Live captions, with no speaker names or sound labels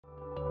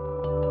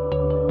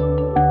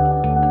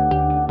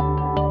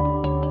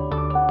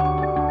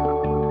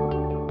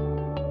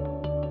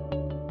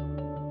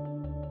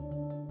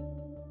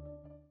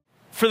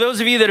For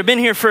those of you that have been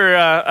here for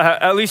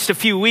at least a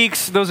few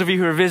weeks, those of you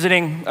who are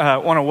visiting,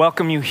 want to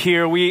welcome you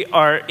here.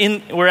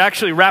 We're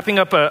actually wrapping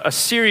up a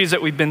series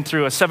that we've been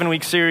through, a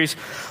 7-week series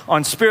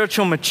on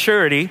spiritual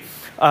maturity.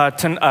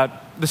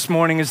 This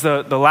morning is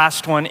the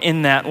last one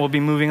in that. We'll be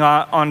moving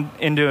on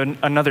into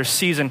another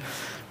season.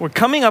 We're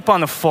coming up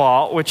on the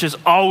fall, which is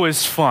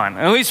always fun,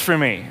 at least for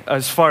me,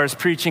 as far as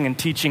preaching and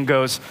teaching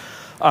goes.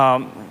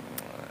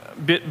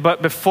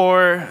 But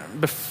before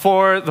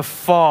the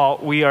fall,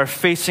 we are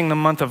facing the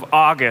month of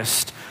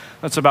August.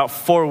 That's about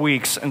 4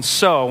 weeks. And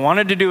so,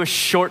 wanted to do a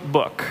short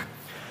book.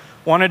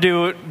 Wanted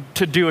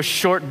to do a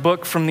short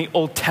book from the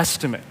Old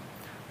Testament.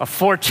 A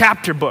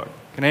 4-chapter book.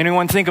 Can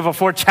anyone think of a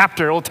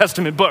 4-chapter Old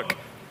Testament book?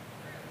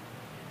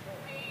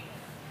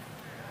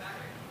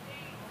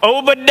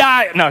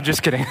 Obadiah. No,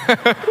 just kidding.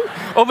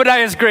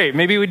 Obadiah is great.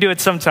 Maybe we do it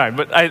sometime.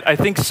 But I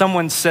think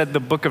someone said the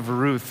book of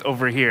Ruth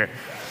over here.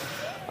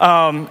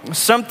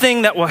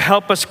 Something that will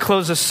help us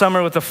close the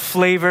summer with a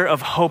flavor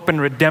of hope and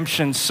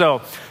redemption.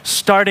 So,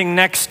 starting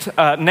next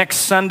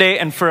Sunday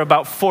and for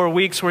about 4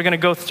 weeks, we're going to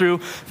go through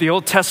the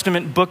Old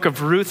Testament book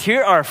of Ruth.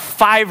 Here are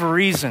 5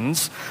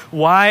 reasons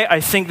why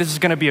I think this is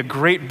going to be a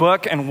great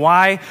book and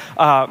why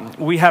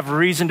we have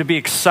reason to be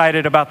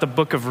excited about the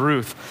book of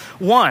Ruth.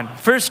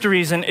 First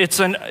reason, it's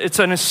an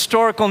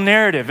historical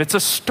narrative. It's a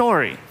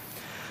story.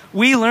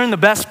 We learn the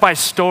best by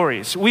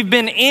stories. We've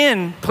been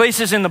in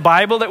places in the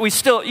Bible that we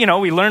still,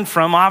 we learn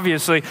from,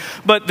 obviously.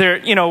 But they're,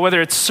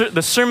 whether it's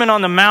the Sermon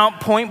on the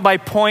Mount, point by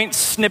point,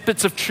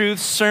 snippets of truth,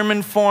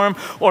 sermon form,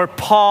 or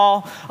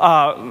Paul,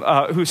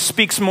 who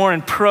speaks more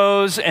in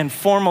prose and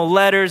formal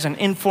letters and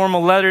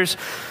informal letters.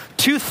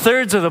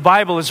 2/3 of the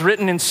Bible is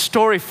written in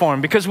story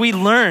form because we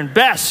learn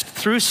best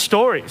through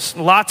stories.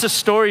 Lots of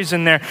stories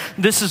in there.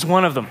 This is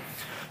one of them.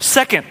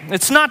 Second,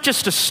 it's not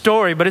just a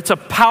story, but it's a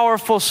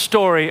powerful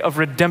story of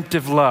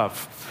redemptive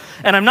love.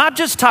 And I'm not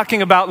just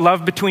talking about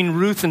love between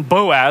Ruth and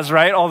Boaz,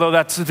 right? Although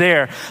that's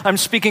there. I'm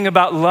speaking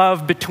about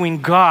love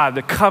between God,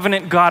 the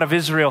covenant God of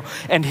Israel,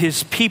 and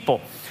his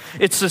people.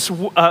 It's this,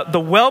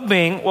 the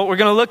well-being, what we're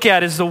going to look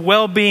at is the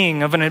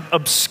well-being of an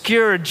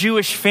obscure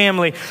Jewish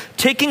family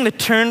taking the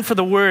turn for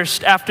the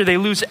worst after they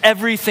lose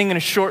everything in a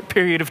short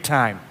period of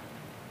time.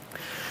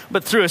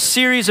 But through a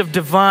series of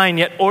divine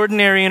yet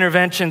ordinary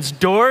interventions,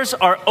 doors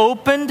are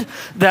opened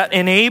that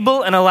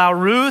enable and allow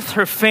Ruth,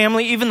 her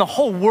family, even the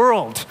whole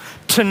world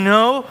to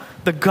know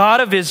the God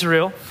of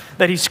Israel,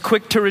 that he's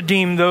quick to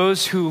redeem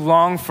those who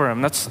long for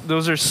him.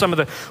 Those are some of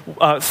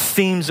the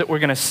themes that we're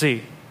going to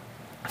see.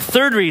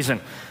 Third reason,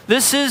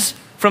 this is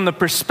from the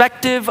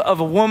perspective of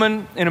a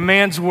woman in a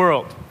man's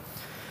world.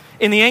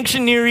 In the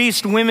ancient Near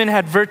East, women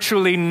had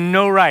virtually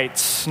no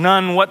rights,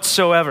 none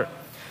whatsoever.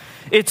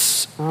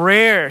 It's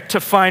rare to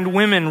find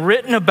women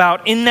written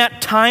about in that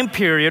time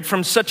period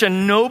from such a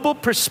noble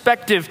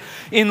perspective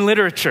in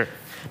literature.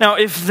 Now,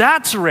 if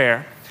that's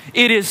rare,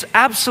 it is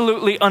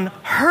absolutely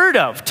unheard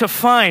of to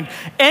find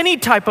any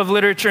type of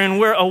literature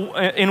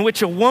in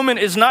which a woman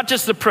is not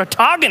just the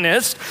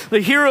protagonist,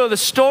 the hero of the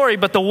story,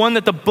 but the one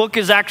that the book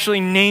is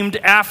actually named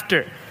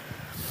after.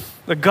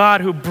 The God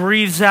who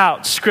breathes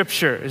out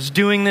Scripture is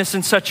doing this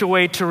in such a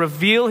way to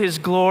reveal his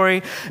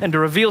glory and to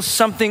reveal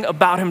something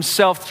about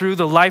himself through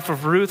the life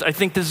of Ruth. I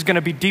think this is going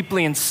to be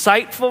deeply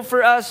insightful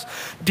for us,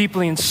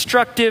 deeply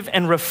instructive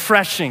and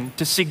refreshing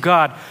to see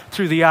God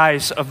through the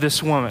eyes of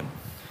this woman.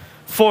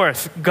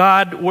 Fourth,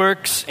 God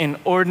works in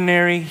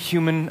ordinary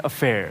human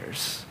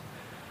affairs.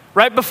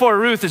 Right before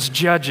Ruth is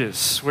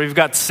Judges, where you've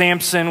got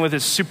Samson with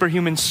his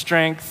superhuman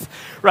strength.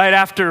 Right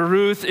after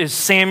Ruth is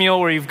Samuel,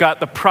 where you've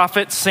got the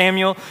prophet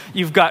Samuel.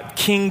 You've got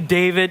King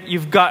David.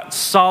 You've got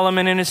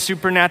Solomon in his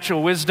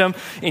supernatural wisdom.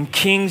 In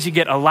Kings, you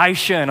get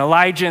Elisha and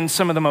Elijah in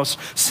some of the most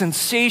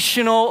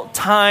sensational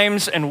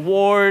times and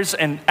wars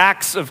and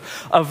acts of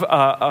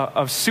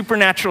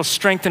supernatural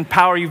strength and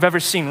power you've ever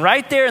seen.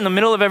 Right there in the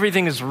middle of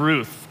everything is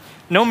Ruth.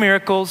 No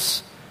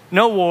miracles,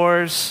 no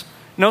wars,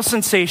 no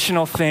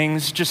sensational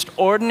things, just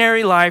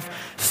ordinary life,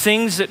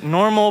 things that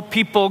normal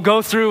people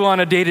go through on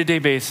a day-to-day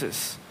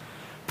basis.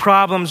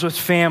 Problems with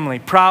family,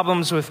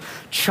 problems with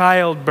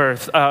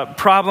childbirth,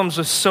 problems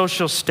with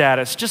social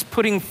status, just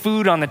putting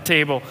food on the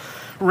table,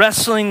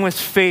 wrestling with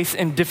faith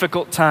in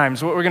difficult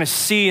times. What we're going to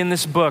see in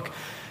this book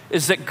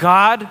is that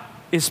God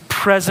is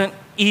present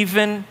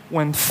even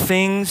when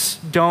things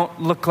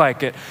don't look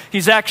like it.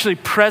 He's actually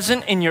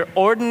present in your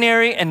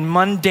ordinary and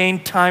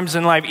mundane times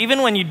in life.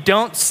 Even when you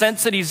don't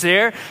sense that he's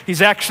there,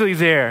 he's actually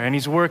there, and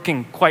he's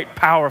working quite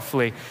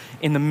powerfully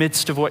in the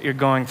midst of what you're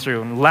going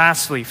through. And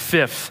lastly,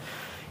 fifth,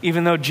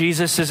 even though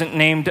Jesus isn't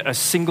named a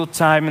single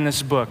time in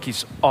this book,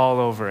 he's all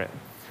over it.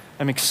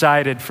 I'm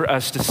excited for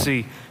us to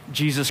see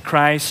Jesus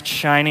Christ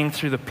shining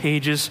through the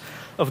pages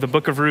of the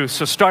book of Ruth.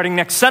 So starting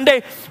next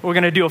Sunday, we're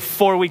going to do a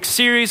 4-week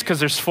series because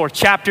there's 4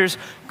 chapters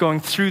going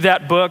through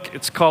that book.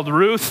 It's called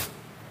Ruth.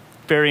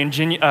 Very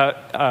ingenuous.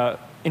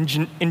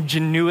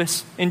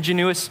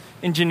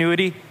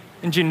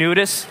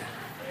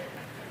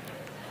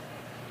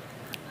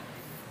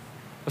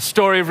 A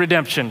story of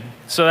redemption.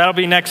 So that'll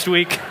be next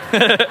week.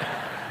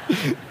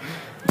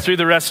 through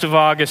the rest of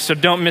August, so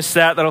don't miss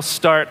that. That'll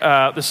start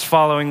this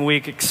following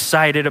week.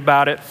 Excited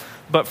about it.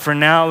 But for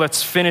now,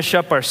 let's finish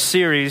up our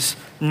series,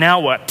 Now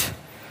What?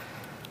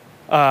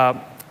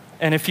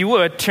 And if you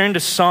would, turn to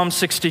Psalm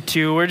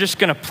 62. We're just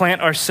going to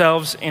plant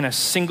ourselves in a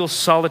single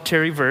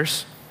solitary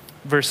verse,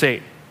 verse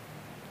 8.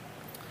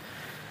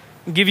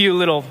 I'll give you a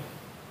little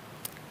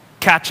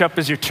catch up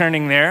as you're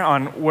turning there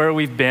on where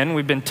we've been.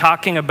 We've been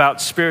talking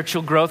about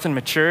spiritual growth and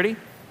maturity.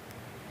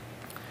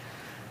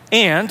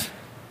 And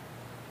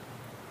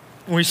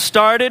we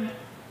started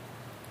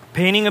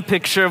painting a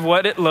picture of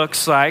what it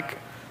looks like.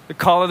 The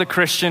call of the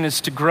Christian is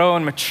to grow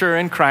and mature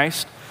in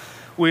Christ.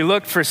 We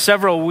looked for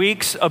several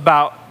weeks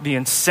about the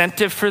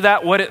incentive for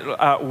that,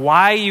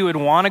 why you would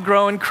want to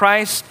grow in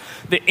Christ,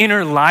 the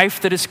inner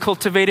life that is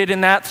cultivated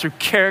in that through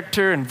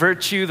character and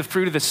virtue, the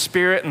fruit of the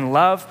Spirit and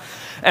love.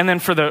 And then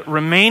for the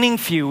remaining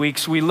few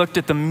weeks, we looked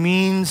at the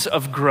means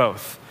of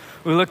growth.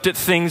 We looked at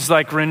things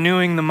like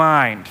renewing the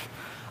mind,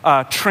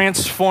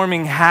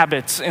 transforming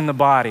habits in the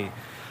body,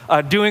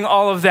 doing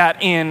all of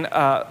that in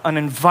an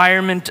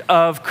environment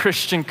of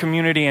Christian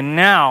community. And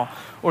now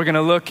we're going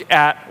to look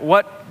at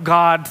what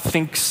God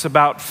thinks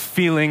about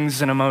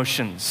feelings and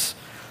emotions,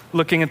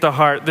 looking at the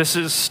heart. This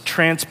is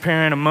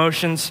transparent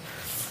emotions.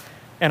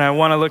 And I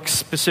want to look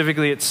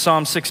specifically at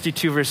Psalm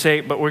 62, verse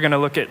 8, but we're going to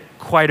look at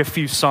quite a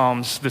few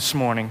Psalms this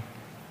morning.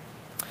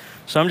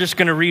 So I'm just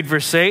going to read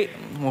verse 8,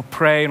 and we'll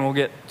pray, and we'll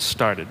get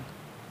started.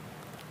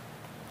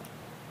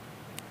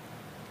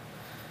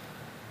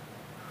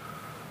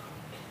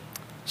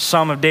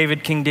 Psalm of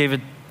David, King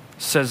David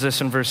says this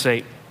in verse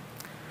 8.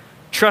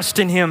 Trust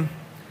in him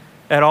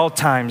at all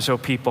times, O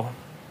people.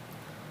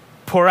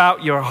 Pour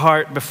out your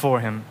heart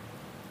before him.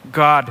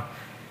 God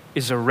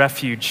is a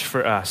refuge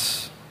for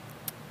us.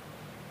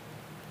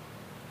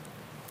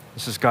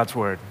 This is God's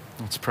word.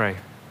 Let's pray.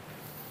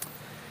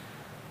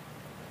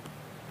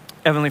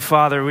 Heavenly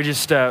Father, we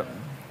just want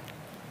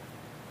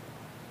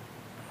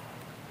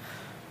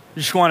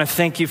to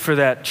thank you for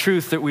that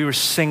truth that we were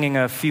singing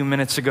a few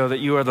minutes ago, that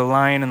you are the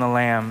lion and the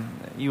lamb.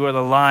 You are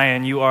the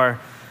lion. You are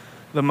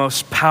the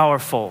most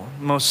powerful,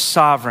 most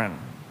sovereign,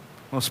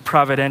 most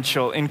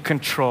providential, in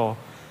control,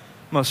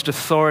 most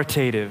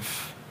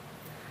authoritative.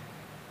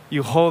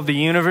 You hold the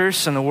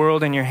universe and the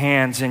world in your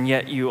hands, and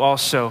yet you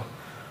also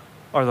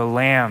are the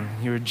lamb.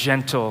 You are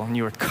gentle, and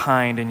you are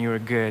kind, and you are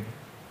good.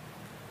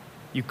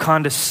 You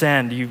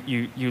condescend.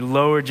 You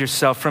lowered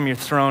yourself from your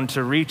throne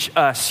to reach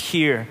us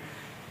here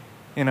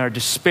in our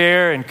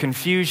despair and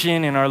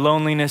confusion, in our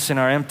loneliness, in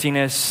our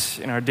emptiness,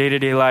 in our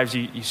day-to-day lives.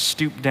 You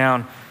stoop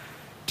down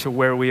to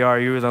where we are.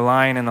 You are the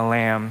lion and the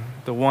lamb,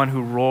 the one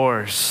who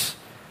roars.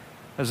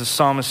 As the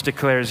psalmist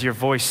declares, your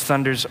voice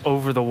thunders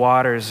over the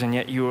waters, and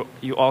yet you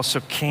also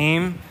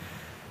came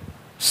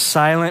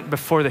silent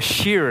before the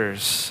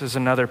shearers, as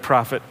another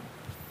prophet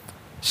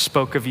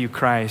spoke of you,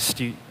 Christ.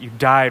 You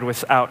died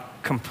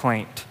without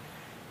complaint.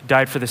 You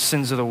died for the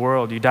sins of the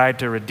world. You died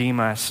to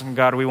redeem us. And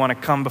God, we want to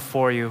come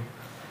before you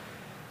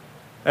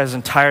as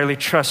entirely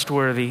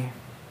trustworthy,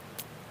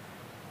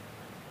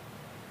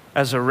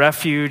 as a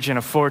refuge and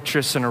a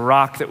fortress and a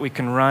rock that we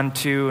can run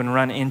to and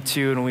run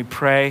into. And we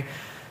pray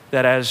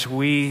that as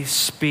we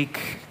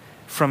speak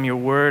from your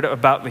word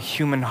about the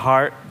human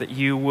heart, that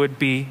you would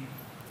be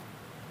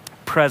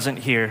present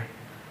here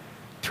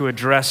to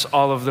address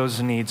all of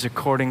those needs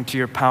according to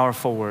your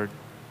powerful word.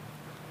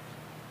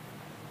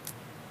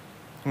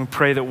 And we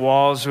pray that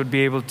walls would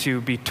be able to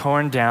be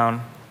torn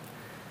down,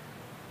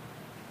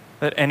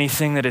 that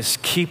anything that is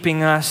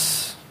keeping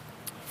us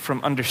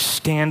from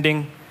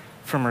understanding,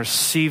 from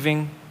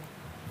receiving,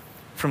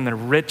 from the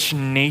rich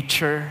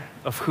nature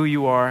of who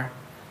you are,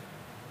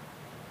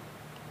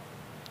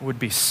 would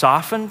be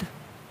softened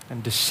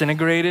and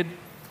disintegrated.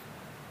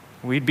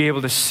 We'd be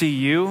able to see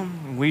you.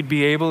 We'd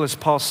be able, as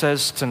Paul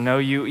says, to know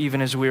you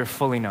even as we are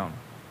fully known.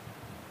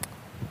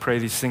 We pray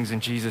these things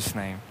in Jesus'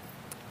 name.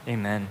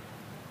 Amen.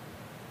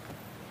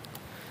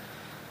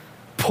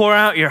 Pour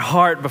out your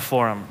heart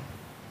before him.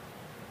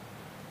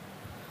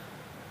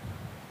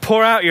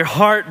 Pour out your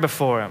heart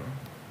before him.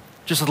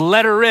 Just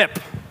let her rip.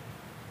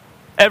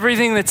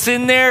 Everything that's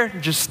in there,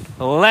 just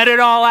let it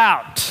all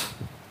out.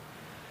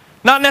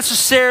 Not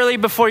necessarily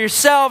before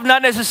yourself,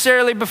 not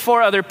necessarily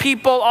before other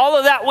people. All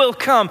of that will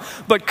come.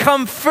 But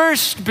come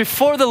first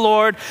before the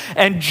Lord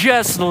and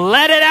just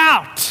let it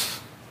out.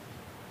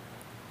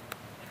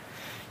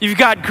 You've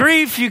got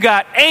grief, you've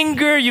got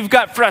anger, you've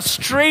got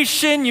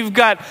frustration, you've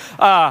got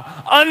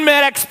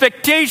unmet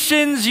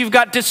expectations, you've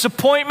got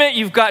disappointment,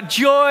 you've got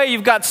joy,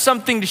 you've got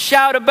something to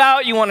shout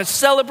about, you want to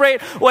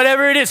celebrate,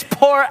 whatever it is,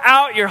 pour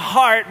out your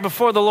heart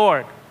before the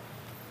Lord.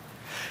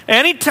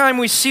 Anytime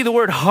we see the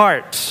word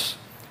heart,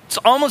 it's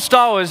almost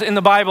always in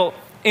the Bible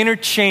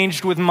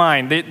interchanged with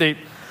mind.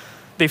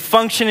 They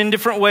function in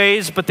different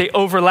ways, but they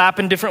overlap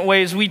in different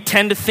ways. We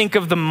tend to think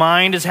of the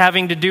mind as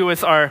having to do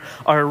with our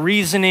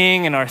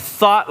reasoning and our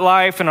thought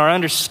life and our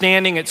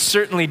understanding. It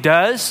certainly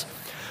does.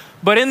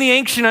 But in the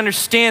ancient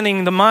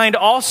understanding, the mind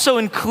also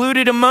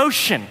included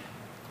emotion.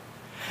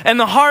 And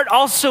the heart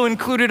also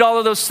included all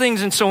of those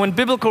things. And so when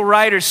biblical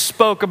writers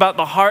spoke about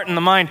the heart and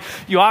the mind,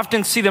 you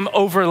often see them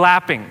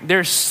overlapping.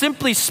 They're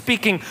simply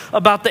speaking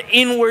about the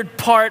inward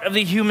part of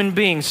the human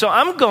being. So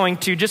I'm going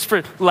to, just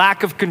for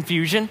lack of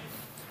confusion,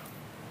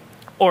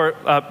 or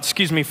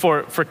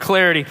for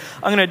clarity,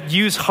 I'm going to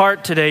use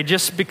heart today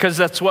just because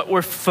that's what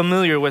we're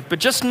familiar with. But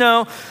just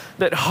know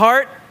that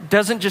heart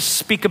doesn't just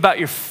speak about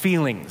your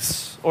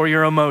feelings or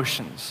your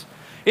emotions.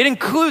 It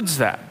includes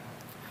that,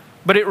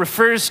 but it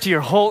refers to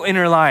your whole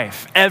inner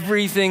life,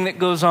 everything that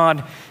goes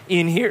on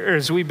in here,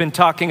 as we've been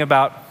talking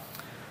about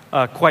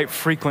quite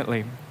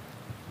frequently.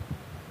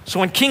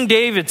 So when King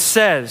David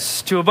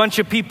says to a bunch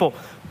of people,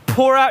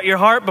 pour out your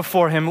heart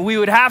before him, we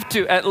would have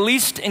to at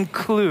least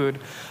include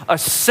a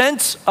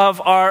sense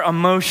of our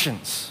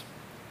emotions.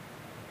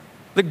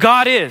 That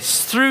God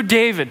is, through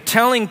David,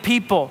 telling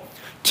people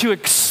to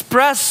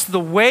express the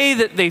way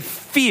that they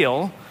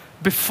feel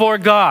before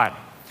God,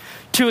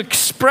 to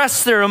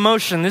express their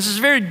emotion. This is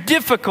very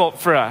difficult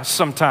for us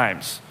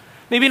sometimes.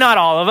 Maybe not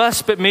all of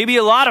us, but maybe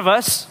a lot of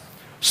us.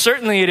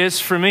 Certainly it is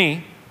for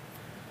me.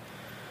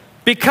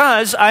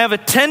 Because I have a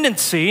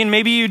tendency, and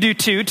maybe you do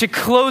too, to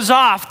close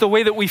off the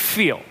way that we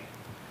feel.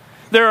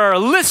 There are a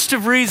list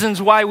of reasons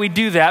why we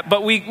do that,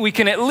 but we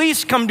can at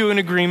least come to an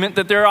agreement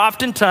that there are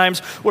often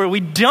times where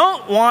we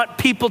don't want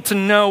people to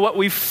know what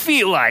we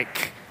feel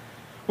like.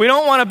 We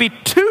don't want to be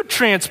too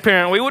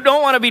transparent. We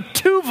don't want to be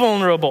too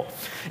vulnerable.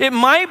 It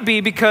might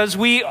be because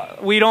we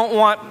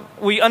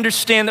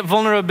understand that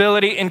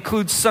vulnerability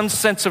includes some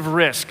sense of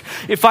risk.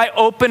 If I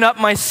open up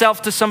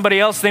myself to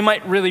somebody else, they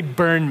might really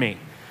burn me.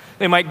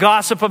 They might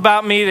gossip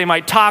about me. They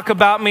might talk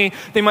about me.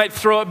 They might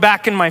throw it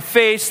back in my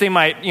face. They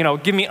might,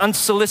 give me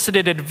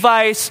unsolicited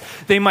advice.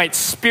 They might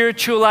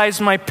spiritualize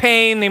my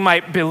pain. They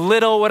might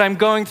belittle what I'm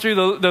going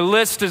through. The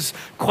list is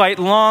quite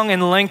long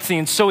and lengthy.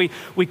 And so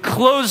we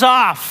close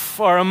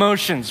off our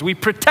emotions. We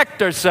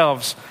protect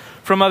ourselves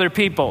from other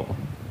people.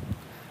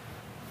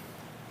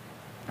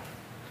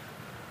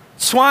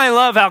 That's why I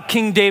love how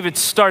King David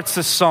starts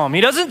this psalm.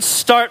 He doesn't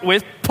start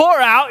with, pour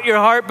out your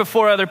heart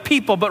before other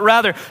people, but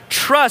rather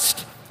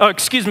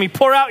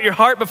pour out your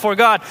heart before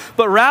God,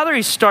 but rather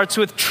he starts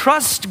with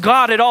trust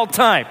God at all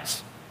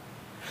times.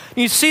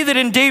 You see that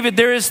in David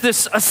there is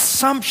this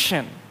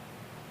assumption.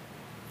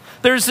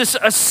 There's this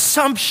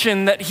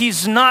assumption that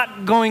he's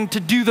not going to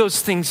do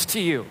those things to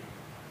you.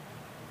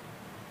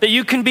 That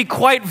you can be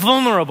quite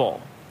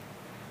vulnerable.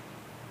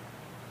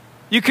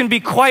 You can be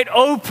quite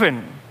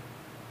open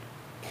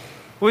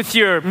with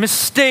your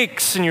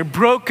mistakes and your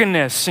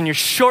brokenness and your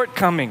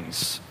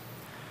shortcomings.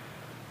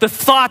 The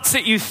thoughts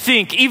that you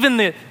think, even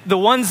the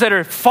ones that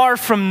are far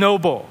from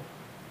noble.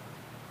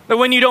 That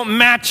when you don't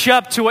match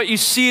up to what you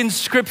see in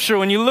Scripture,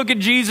 when you look at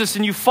Jesus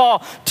and you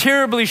fall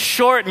terribly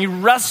short and you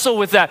wrestle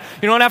with that,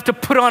 you don't have to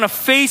put on a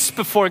face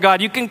before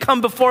God. You can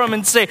come before Him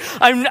and say,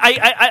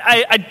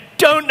 I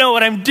don't know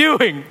what I'm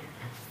doing.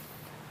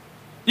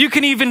 You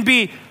can even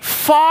be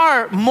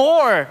far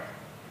more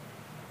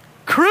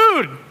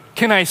crude,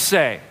 can I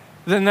say,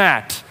 than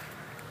that.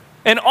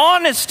 And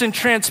honest and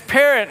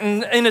transparent,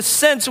 and in a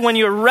sense, when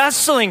you're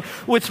wrestling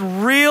with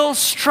real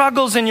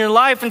struggles in your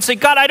life and say,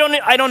 God, I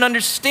don't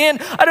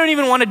understand. I don't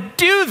even want to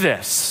do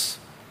this.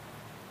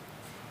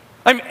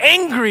 I'm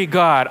angry,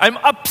 God. I'm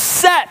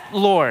upset,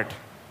 Lord.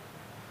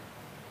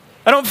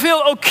 I don't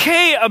feel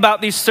okay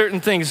about these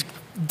certain things.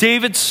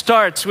 David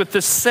starts with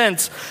the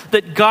sense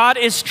that God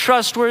is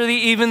trustworthy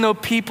even though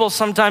people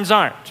sometimes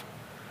aren't.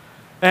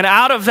 And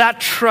out of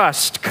that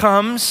trust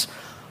comes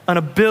an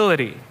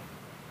ability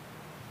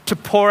to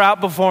pour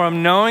out before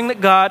Him, knowing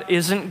that God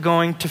isn't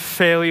going to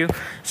fail you.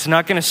 He's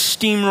not going to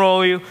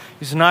steamroll you.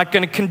 He's not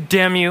going to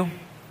condemn you.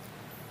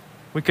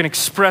 We can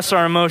express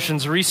our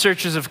emotions.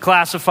 Researchers have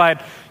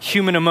classified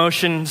human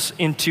emotions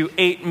into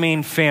 8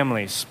 main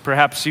families.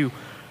 Perhaps you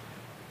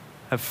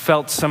have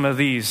felt some of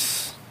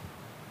these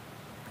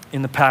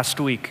in the past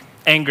week.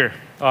 Anger,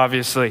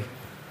 obviously.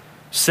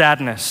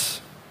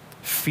 Sadness,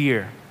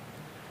 fear,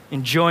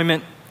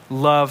 enjoyment,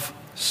 love,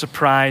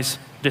 surprise,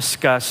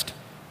 disgust,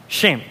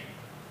 shame.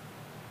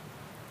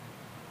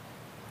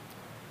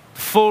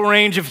 Full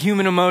range of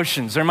human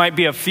emotions. There might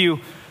be a few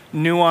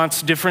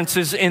nuanced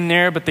differences in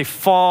there, but they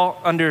fall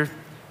under,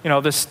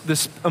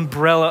 this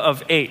umbrella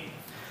of 8.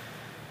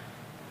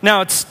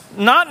 Now, it's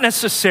not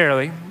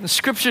necessarily, the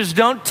Scriptures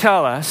don't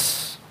tell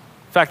us,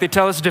 in fact, they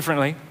tell us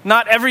differently,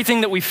 not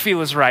everything that we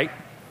feel is right.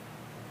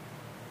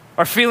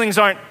 Our feelings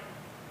aren't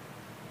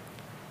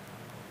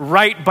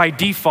right by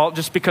default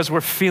just because we're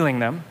feeling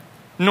them,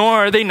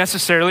 nor are they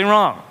necessarily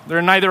wrong.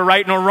 They're neither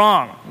right nor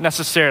wrong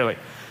necessarily,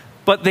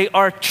 but they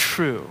are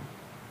true.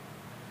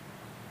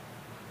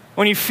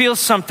 When you feel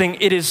something,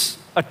 it is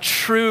a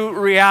true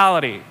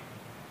reality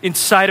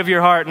inside of your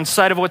heart,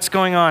 inside of what's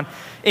going on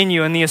in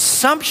you. And the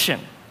assumption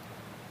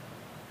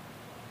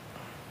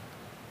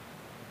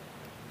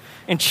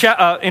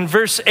in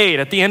verse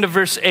 8, at the end of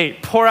verse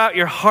 8, pour out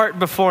your heart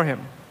before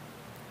Him,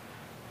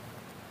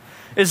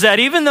 is that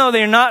even though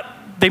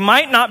they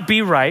might not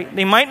be right,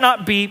 they might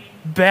not be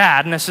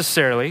bad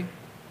necessarily,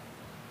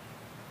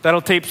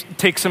 That'll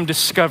take some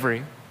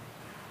discovery.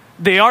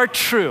 They are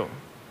true.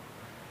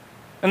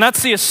 And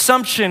that's the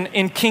assumption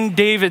in King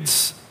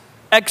David's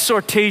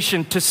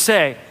exhortation to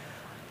say,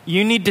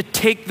 you need to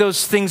take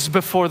those things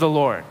before the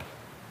Lord.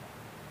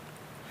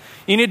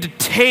 You need to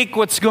take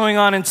what's going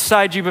on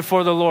inside you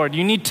before the Lord.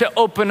 You need to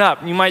open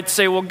up. You might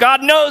say, well,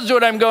 God knows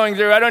what I'm going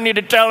through. I don't need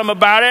to tell him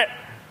about it.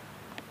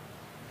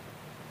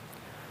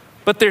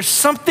 But there's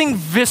something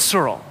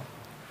visceral,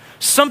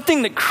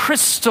 something that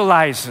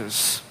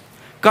crystallizes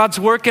God's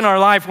work in our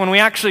life when we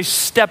actually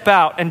step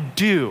out and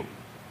do.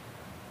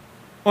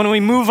 When we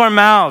move our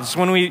mouths,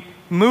 when we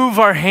move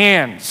our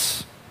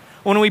hands,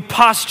 when we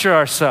posture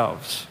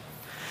ourselves.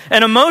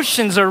 And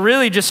emotions are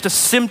really just a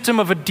symptom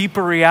of a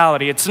deeper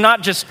reality. It's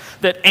not just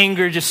that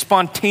anger just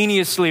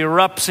spontaneously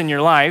erupts in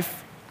your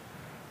life.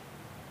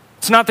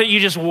 It's not that you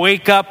just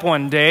wake up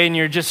one day and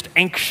you're just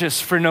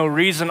anxious for no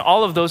reason.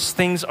 All of those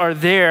things are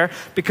there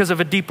because of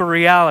a deeper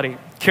reality.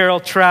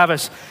 Carol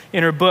Travis,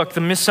 in her book,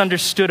 The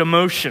Misunderstood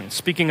Emotion,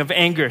 speaking of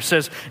anger,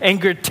 says,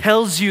 anger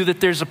tells you that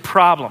there's a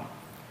problem.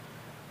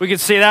 We could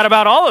say that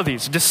about all of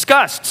these.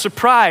 Disgust,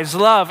 surprise,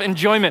 love,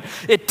 enjoyment.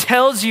 It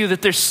tells you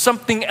that there's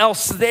something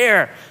else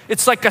there.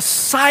 It's like a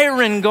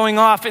siren going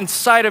off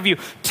inside of you,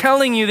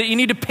 telling you that you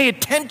need to pay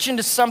attention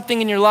to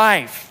something in your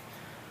life.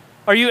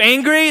 Are you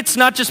angry? It's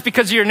not just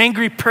because you're an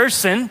angry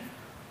person,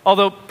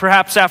 although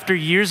perhaps after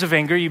years of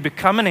anger, you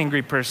become an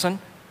angry person.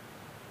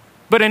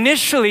 But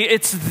initially,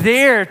 it's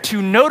there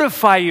to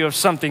notify you of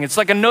something. It's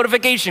like a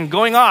notification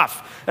going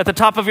off at the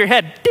top of your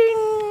head.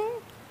 Ding!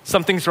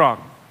 Something's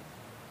wrong.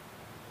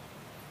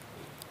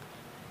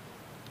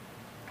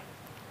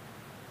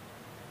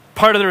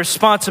 Part of the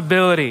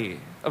responsibility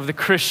of the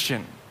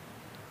Christian,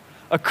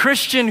 a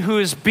Christian who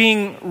is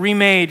being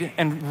remade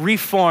and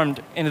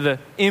reformed into the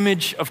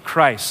image of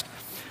Christ,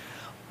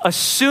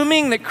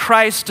 assuming that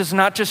Christ does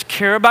not just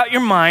care about your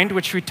mind,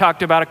 which we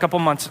talked about a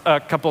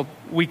couple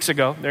weeks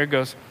ago, there it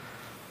goes,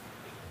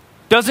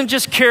 doesn't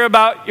just care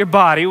about your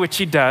body, which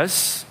he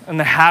does, and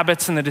the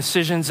habits and the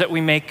decisions that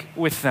we make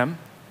with them,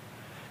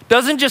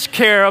 doesn't just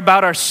care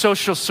about our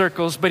social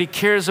circles, but he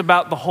cares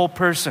about the whole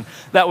person.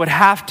 That would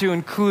have to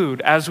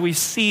include, as we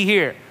see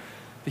here,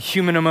 the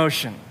human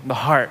emotion, the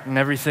heart, and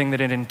everything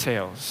that it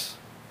entails.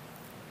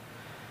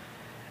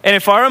 And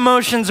if our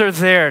emotions are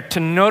there to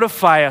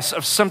notify us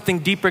of something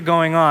deeper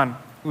going on,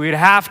 we'd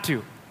have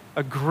to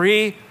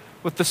agree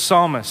with the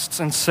psalmists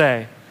and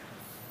say,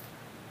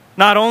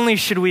 not only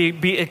should we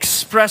be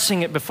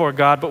expressing it before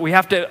God, but we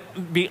have to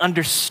be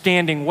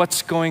understanding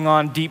what's going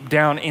on deep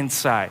down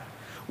inside.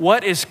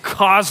 What is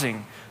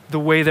causing the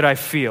way that I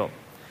feel?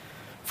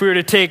 If we were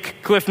to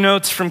take Cliff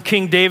Notes from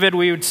King David,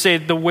 we would say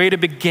the way to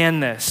begin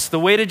this, the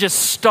way to just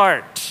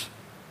start,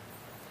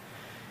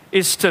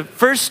 is to,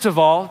 first of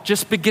all,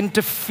 just begin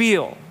to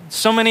feel.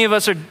 So many of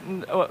us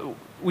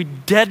we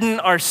deaden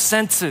our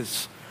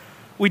senses.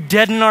 We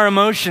deaden our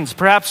emotions.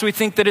 Perhaps we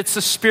think that it's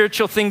a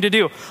spiritual thing to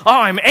do. Oh,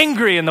 I'm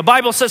angry, and the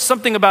Bible says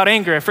something about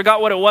anger. I forgot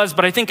what it was,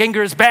 but I think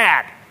anger is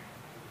bad.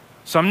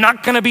 So I'm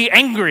not going to be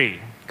angry.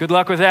 Good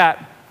luck with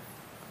that.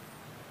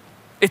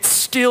 It's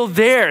still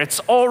there. It's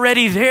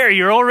already there.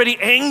 You're already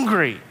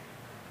angry.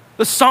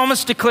 The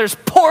psalmist declares,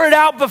 pour it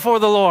out before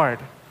the Lord.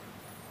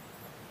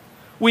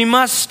 We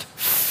must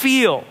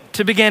feel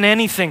to begin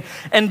anything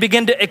and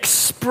begin to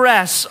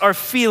express our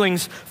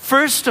feelings,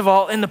 first of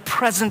all, in the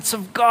presence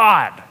of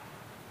God.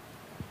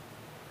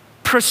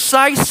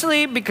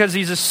 Precisely because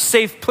he's a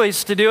safe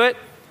place to do it,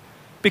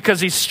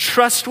 because he's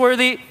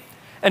trustworthy,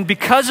 and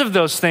because of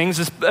those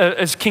things,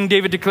 as King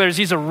David declares,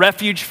 he's a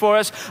refuge for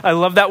us. I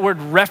love that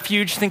word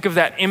refuge. Think of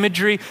that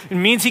imagery. It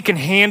means he can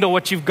handle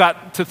what you've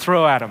got to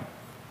throw at him.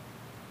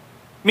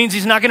 It means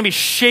he's not going to be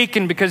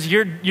shaken because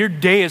your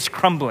day is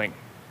crumbling.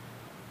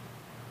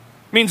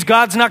 It means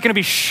God's not going to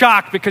be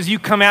shocked because you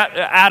come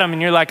at him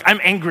and you're like, I'm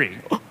angry.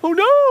 Oh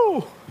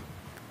no!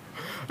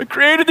 I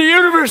created the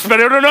universe,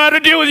 but I don't know how to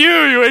deal with you,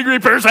 you angry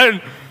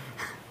person.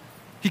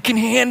 He can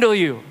handle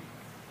you.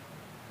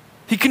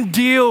 He can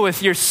deal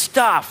with your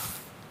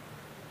stuff.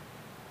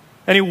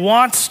 And he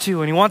wants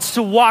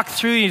to walk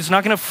through you. He's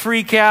not going to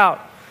freak out.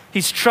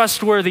 He's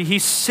trustworthy.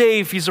 He's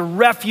safe. He's a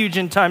refuge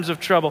in times of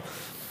trouble.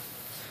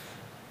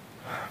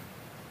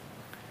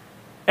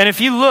 And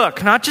if you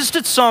look, not just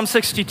at Psalm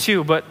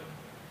 62, but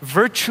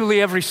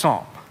virtually every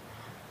psalm,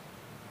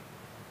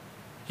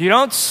 you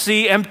don't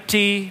see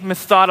empty,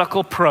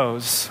 methodical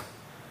prose.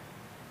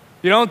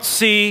 You don't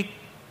see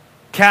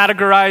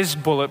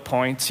categorized bullet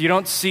points. You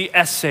don't see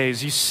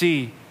essays. You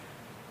see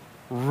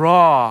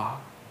raw,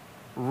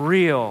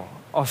 real,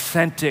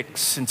 authentic,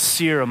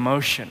 sincere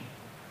emotion.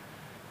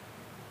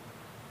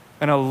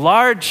 And a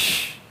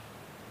large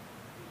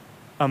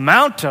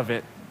amount of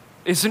it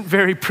isn't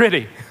very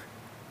pretty.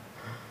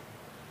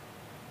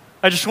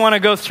 I just want to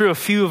go through a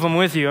few of them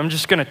with you. I'm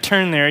just going to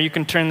turn there. You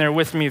can turn there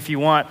with me if you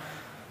want.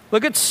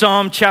 Look at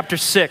Psalm chapter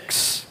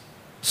 6.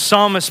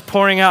 Psalmist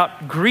pouring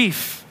out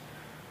grief.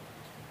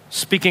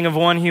 Speaking of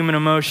one human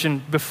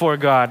emotion before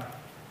God.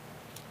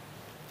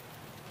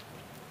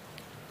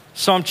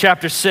 Psalm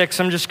chapter 6,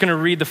 I'm just going to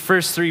read the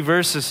first 3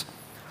 verses.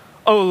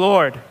 O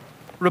Lord,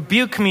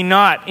 rebuke me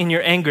not in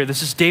your anger.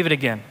 This is David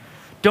again.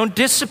 Don't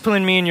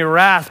discipline me in your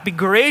wrath. Be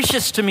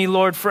gracious to me,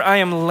 Lord, for I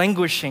am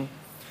languishing.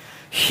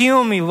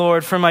 Heal me,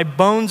 Lord, for my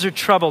bones are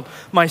troubled.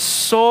 My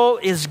soul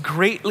is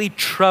greatly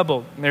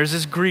troubled. And there's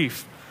his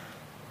grief.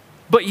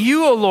 But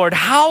you, O Lord,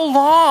 how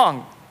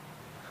long?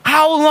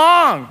 How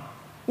long?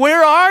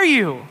 Where are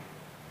you?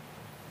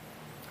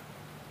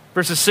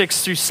 Verses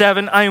 6 through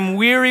 7, I am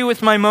weary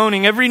with my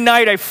moaning. Every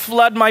night I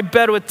flood my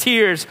bed with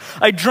tears.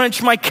 I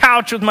drench my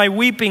couch with my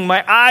weeping.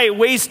 My eye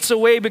wastes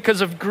away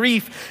because of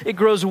grief. It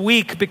grows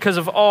weak because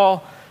of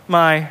all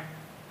my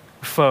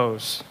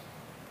foes.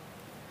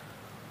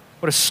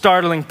 What a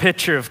startling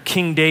picture of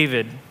King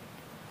David,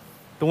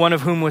 the one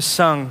of whom was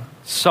sung,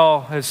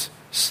 Saul has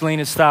slain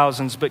his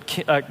thousands, but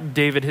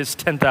David his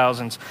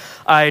 10,000s.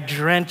 I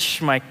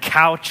drench my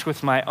couch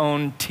with my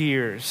own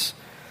tears.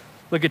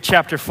 Look at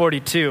chapter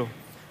 42.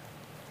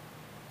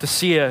 To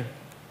see a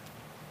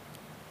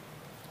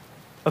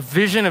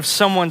vision of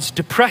someone's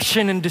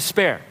depression and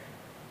despair.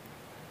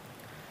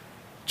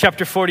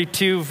 Chapter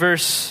 42,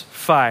 verse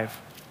 5.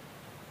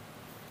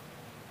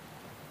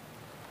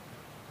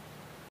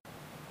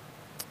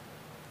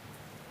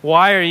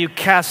 Why are you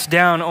cast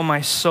down, O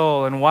my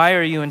soul, and why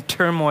are you in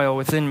turmoil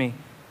within me?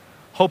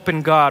 Hope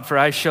in God, for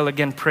I shall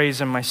again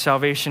praise him, my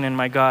salvation and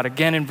my God.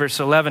 Again in verse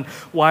 11,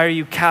 why are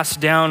you cast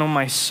down, O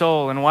my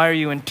soul, and why are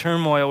you in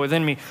turmoil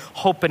within me?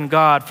 Hope in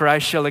God, for I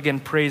shall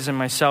again praise him,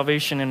 my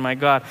salvation and my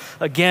God.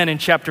 Again in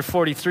chapter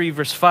 43,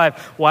 verse 5,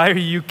 why are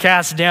you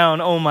cast down,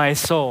 O my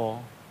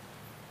soul?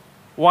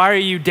 Why are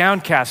you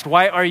downcast?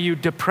 Why are you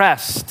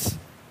depressed?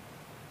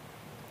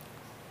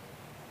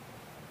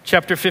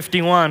 Chapter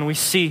 51, we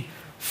see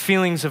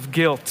feelings of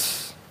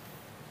guilt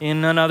in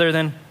none other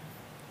than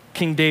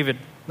King David.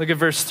 Look at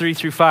verse 3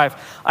 through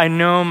 5. I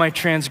know my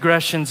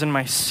transgressions and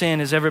my sin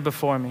is ever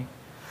before me.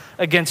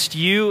 Against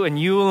you and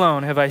you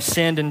alone have I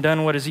sinned and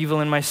done what is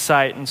evil in my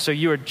sight. And so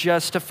you are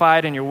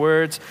justified in your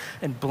words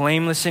and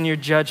blameless in your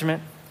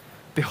judgment.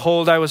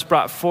 Behold, I was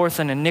brought forth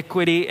in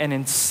iniquity, and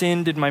in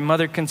sin did my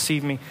mother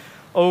conceive me.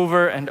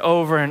 Over and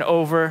over and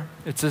over,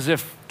 it's as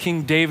if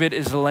King David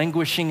is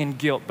languishing in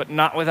guilt, but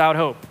not without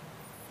hope.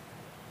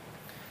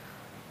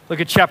 Look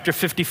at chapter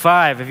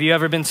 55. Have you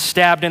ever been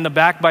stabbed in the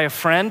back by a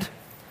friend?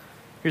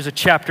 Here's a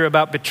chapter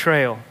about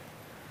betrayal.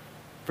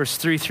 Verse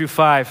 3 through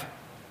 5.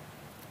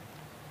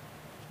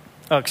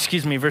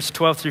 Verse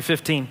 12 through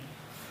 15.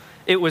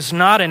 It was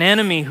not an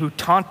enemy who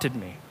taunted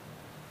me.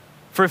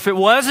 For if it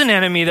was an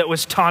enemy that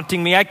was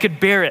taunting me, I could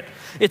bear it.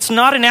 It's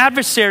not an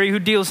adversary who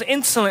deals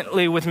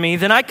insolently with me,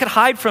 then I could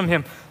hide from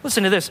him.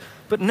 Listen to this.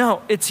 But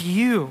no, it's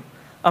you,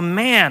 a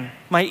man,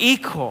 my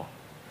equal,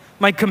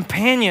 my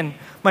companion,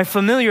 my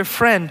familiar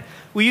friend.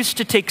 We used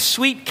to take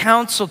sweet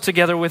counsel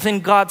together within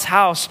God's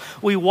house.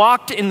 We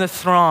walked in the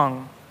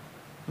throng.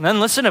 And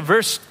then listen to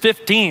verse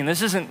 15.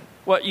 This isn't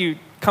what you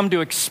come to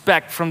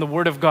expect from the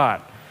Word of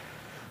God.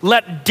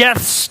 Let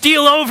death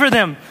steal over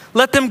them.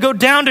 Let them go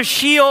down to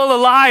Sheol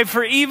alive,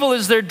 for evil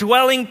is their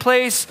dwelling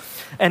place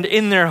and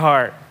in their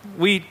heart.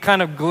 We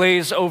kind of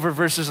glaze over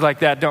verses like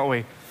that, don't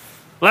we?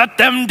 Let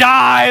them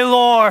die,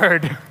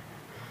 Lord.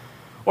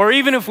 Or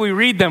even if we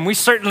read them, we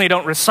certainly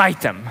don't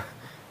recite them.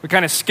 We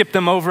kind of skip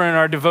them over in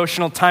our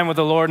devotional time with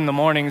the Lord in the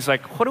mornings.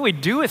 Like, what do we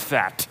do with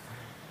that?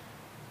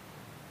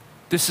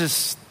 This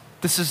is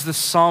the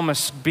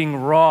psalmist being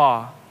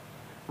raw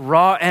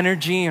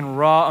energy and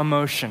raw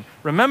emotion.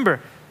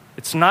 Remember,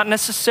 it's not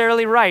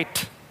necessarily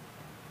right,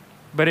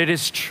 but it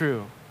is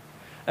true.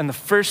 And the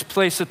first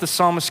place that the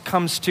psalmist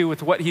comes to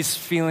with what he's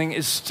feeling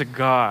is to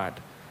God.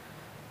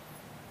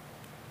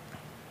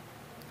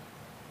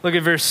 Look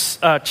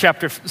at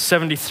chapter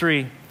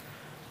 73.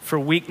 For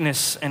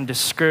weakness and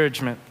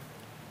discouragement.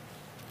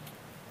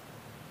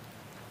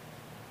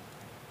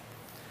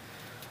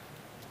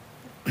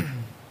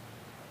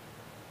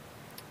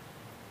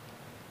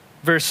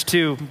 Verse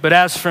 2, but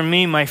as for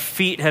me, my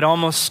feet had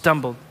almost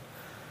stumbled.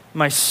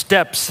 My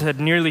steps had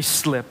nearly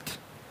slipped.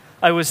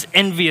 I was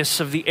envious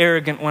of the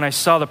arrogant when I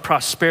saw the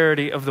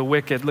prosperity of the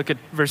wicked. Look at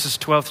verses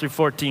 12 through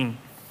 14.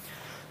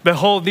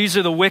 Behold, these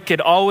are the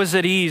wicked, always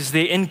at ease.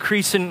 They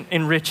increase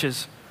in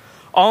riches.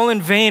 All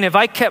in vain have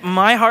I kept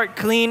my heart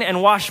clean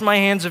and washed my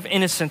hands of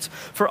innocence.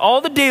 For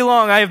all the day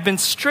long I have been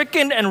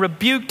stricken and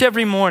rebuked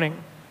every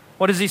morning.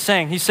 What is he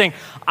saying? He's saying,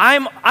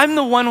 I'm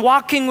the one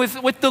walking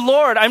with the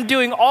Lord. I'm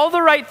doing all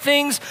the right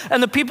things,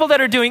 and the people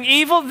that are doing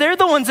evil, they're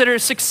the ones that are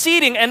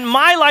succeeding, and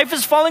my life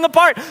is falling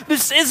apart.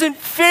 This isn't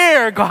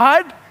fair,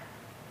 God.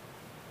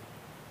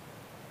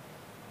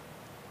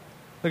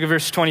 Look at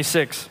verse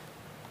 26.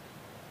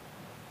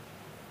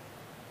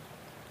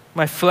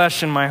 My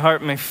flesh and my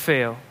heart may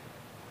fail,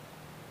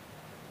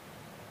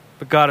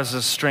 but God is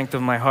the strength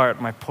of my heart,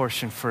 my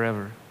portion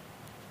forever.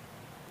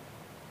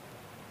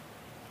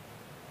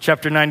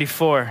 Chapter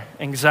 94,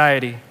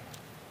 anxiety.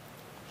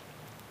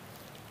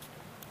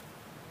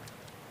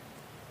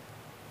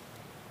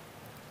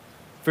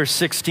 Verse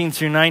 16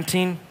 through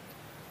 19.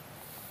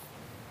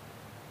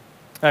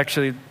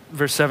 Actually,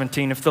 verse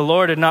 17. If the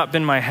Lord had not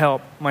been my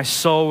help, my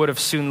soul would have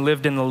soon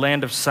lived in the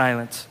land of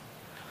silence.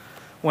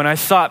 When I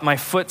thought my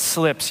foot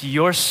slips,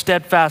 your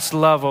steadfast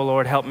love, O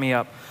Lord, help me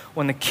up.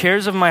 When the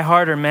cares of my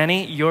heart are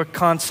many, your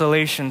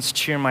consolations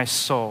cheer my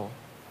soul.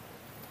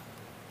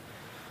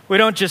 We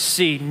don't just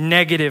see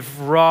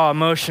negative, raw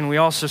emotion. We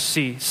also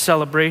see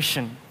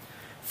celebration,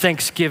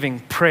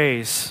 thanksgiving,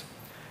 praise.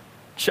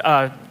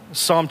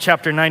 Psalm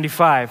chapter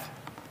 95.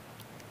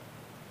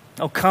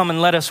 Oh, come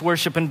and let us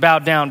worship and bow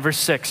down. Verse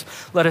 6,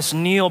 let us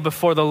kneel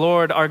before the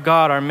Lord our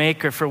God, our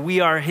Maker, for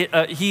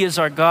He is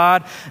our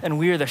God, and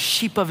we are the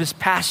sheep of His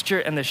pasture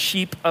and the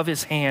sheep of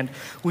His hand.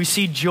 We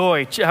see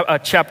joy,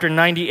 chapter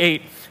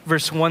 98,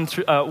 verse 1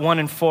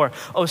 and 4.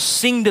 Oh,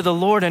 sing to the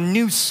Lord a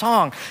new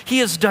song. He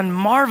has done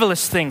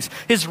marvelous things.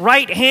 His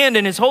right hand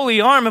and His holy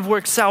arm have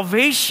worked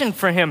salvation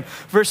for Him.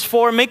 Verse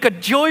 4, make a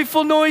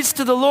joyful noise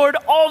to the Lord,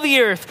 all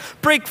the earth.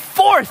 Break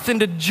forth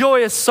into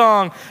joyous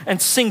song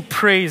and sing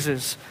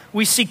praises.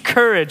 We see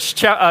courage,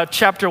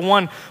 chapter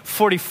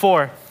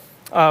 144,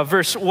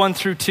 verse 1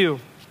 through 2.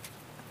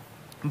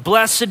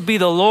 Blessed be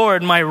the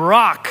Lord, my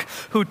rock,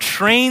 who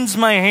trains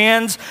my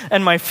hands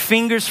and my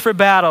fingers for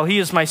battle. He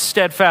is my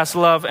steadfast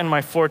love and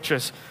my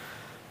fortress.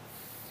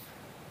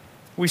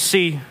 We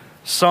see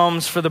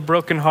Psalms for the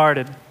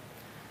brokenhearted,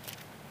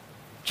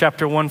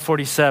 chapter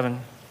 147,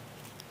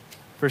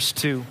 verse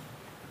 2.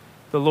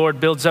 The Lord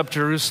builds up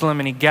Jerusalem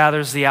and He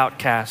gathers the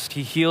outcast.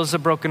 He heals the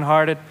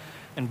brokenhearted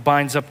and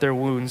binds up their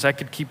wounds. I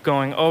could keep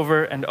going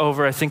over and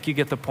over. I think you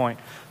get the point.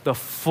 The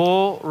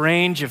full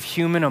range of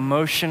human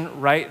emotion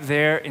right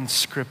there in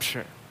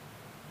Scripture.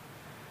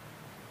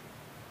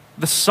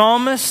 The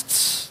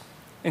psalmists,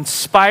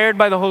 inspired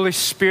by the Holy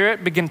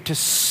Spirit, begin to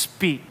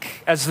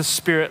speak as the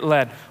Spirit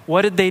led.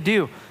 What did they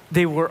do?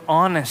 They were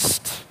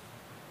honest.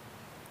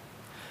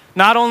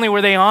 Not only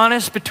were they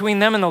honest between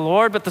them and the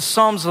Lord, but the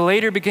Psalms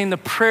later became the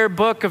prayer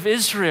book of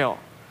Israel,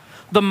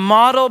 the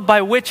model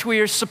by which we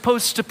are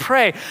supposed to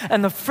pray.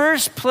 And the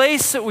first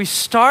place that we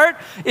start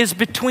is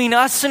between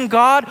us and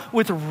God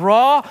with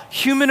raw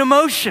human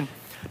emotion.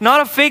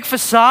 Not a fake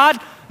facade,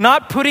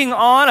 not putting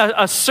on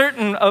a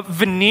certain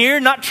veneer,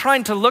 not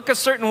trying to look a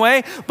certain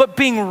way, but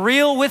being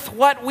real with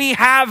what we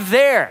have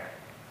there.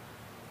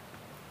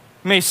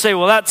 You may say,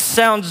 well, that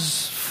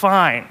sounds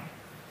fine.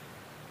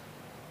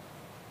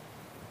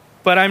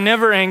 But I'm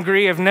never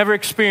angry. I've never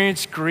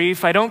experienced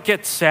grief. I don't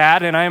get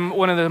sad, and I'm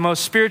one of the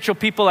most spiritual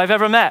people I've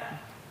ever met.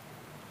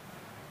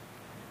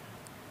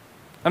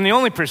 I'm the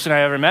only person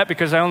I ever met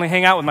because I only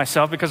hang out with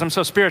myself because I'm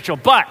so spiritual.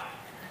 But,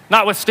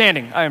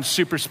 notwithstanding, I am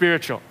super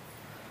spiritual.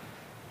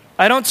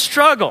 I don't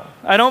struggle.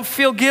 I don't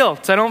feel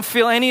guilt. I don't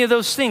feel any of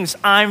those things.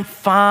 I'm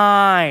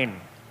fine.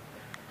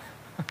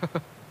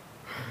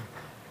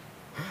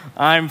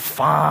 I'm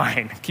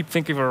fine. I keep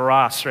thinking of a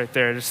Ross right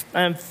there.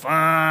 I'm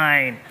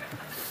fine.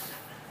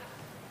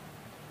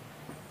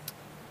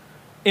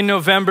 In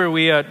November,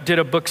 we did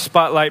a book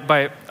spotlight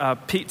by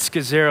Pete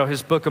Scazzero,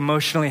 his book,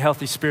 Emotionally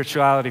Healthy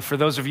Spirituality. For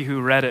those of you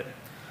who read it,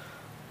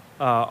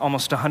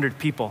 almost 100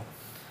 people.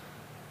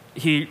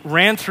 He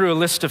ran through a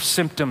list of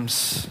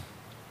symptoms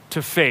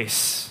to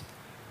face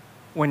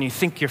when you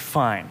think you're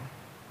fine.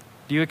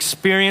 Do you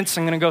experience,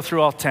 I'm going to go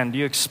through all 10, do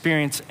you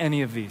experience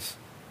any of these?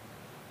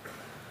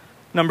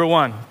 Number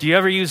 1, do you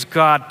ever use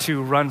God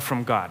to run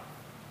from God?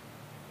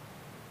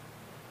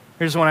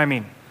 Here's what I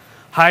mean.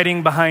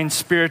 Hiding behind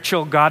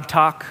spiritual God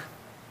talk,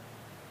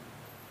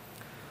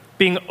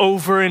 being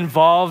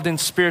over-involved in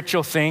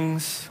spiritual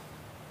things,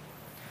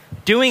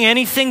 doing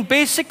anything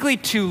basically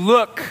to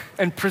look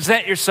and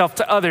present yourself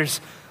to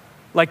others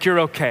like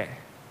you're okay.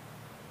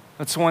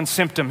 That's one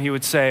symptom, he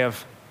would say,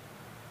 of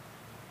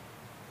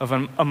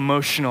an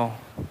emotional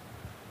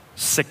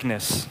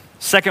sickness.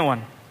 Second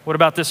one, what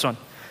about this one?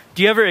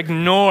 Do you ever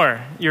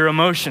ignore your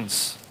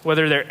emotions,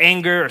 whether they're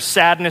anger or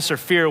sadness or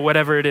fear or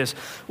whatever it is?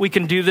 We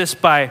can do this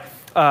by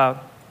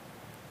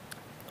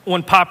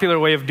one popular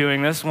way of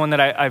doing this, one that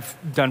I've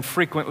done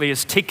frequently,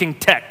 is taking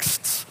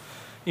texts.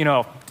 You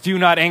know, do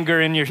not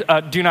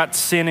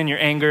sin in your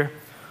anger,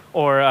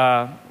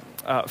 or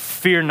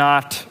fear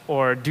not,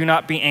 or do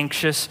not be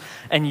anxious,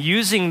 and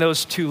using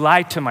those to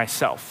lie to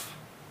myself,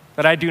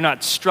 that I do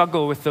not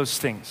struggle with those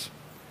things.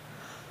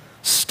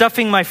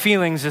 Stuffing my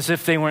feelings as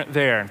if they weren't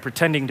there and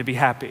pretending to be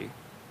happy.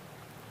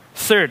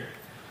 Third,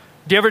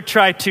 do you ever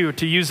try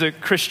to use a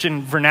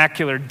Christian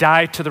vernacular,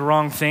 die to the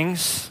wrong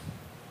things?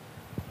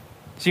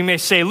 So you may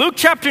say, Luke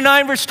chapter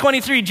 9, verse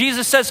 23,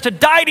 Jesus says to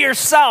die to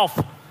yourself.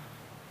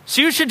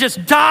 So you should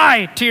just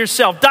die to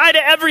yourself, die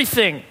to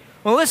everything.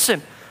 Well,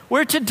 listen,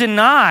 we're to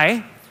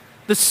deny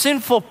the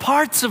sinful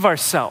parts of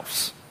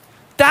ourselves.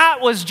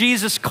 That was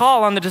Jesus'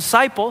 call on the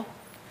disciple.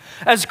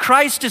 As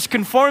Christ is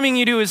conforming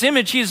you to His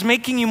image, He is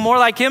making you more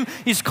like Him.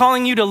 He's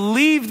calling you to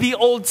leave the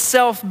old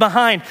self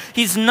behind.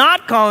 He's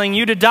not calling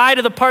you to die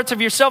to the parts of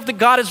yourself that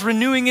God is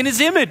renewing in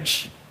His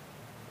image.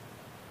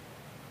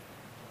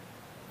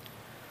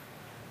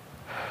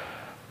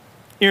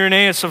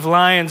 Irenaeus of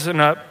Lyons in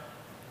the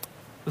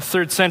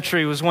 3rd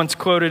century was once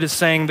quoted as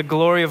saying, "The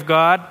glory of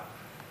God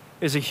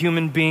is a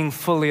human being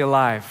fully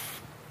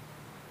alive."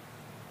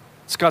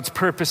 It's God's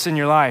purpose in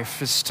your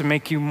life is to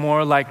make you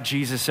more like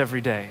Jesus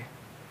every day.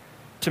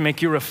 to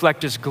make you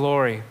reflect his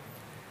glory,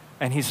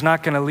 and he's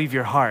not going to leave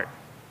your heart.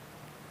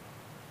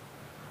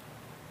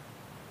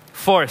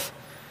 Fourth,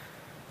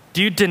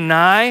 do you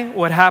deny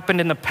what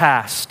happened in the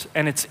past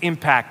and its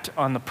impact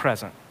on the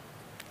present?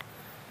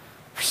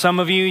 For some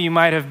of you, you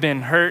might have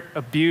been hurt,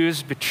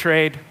 abused,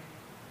 betrayed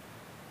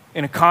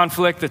in a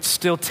conflict that's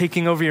still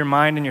taking over your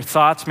mind and your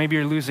thoughts. Maybe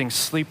you're losing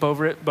sleep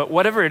over it. But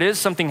whatever it is,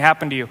 something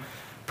happened to you.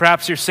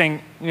 Perhaps you're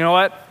saying, you know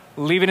what?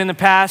 Leave it in the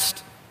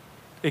past.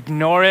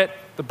 Ignore it.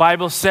 The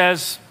Bible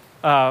says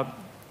the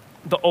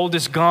old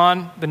is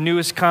gone, the new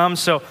has come.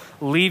 So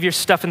leave your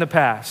stuff in the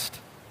past.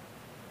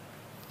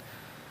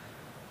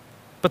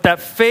 But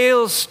that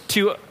fails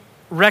to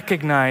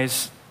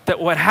recognize that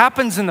what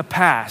happens in the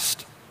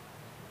past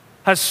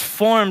has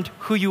formed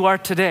who you are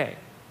today.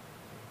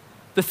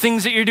 The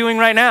things that you're doing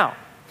right now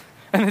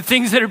and the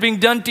things that are being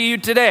done to you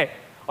today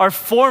are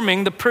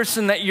forming the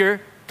person that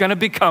you're going to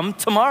become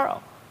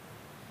tomorrow.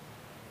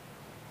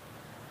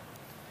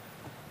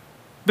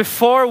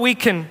 Before we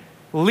can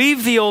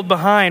leave the old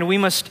behind, we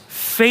must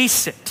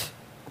face it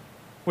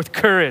with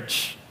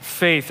courage,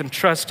 faith, and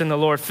trust in the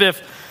Lord.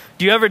 Fifth,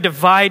 do you ever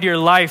divide your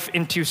life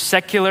into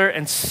secular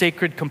and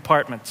sacred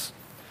compartments?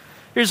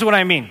 Here's what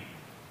I mean.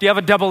 Do you have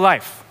a double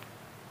life?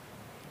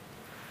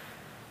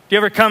 Do you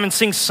ever come and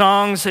sing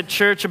songs at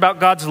church about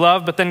God's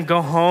love, but then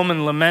go home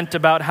and lament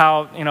about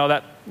how,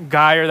 that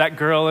guy or that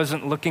girl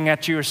isn't looking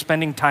at you or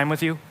spending time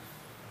with you?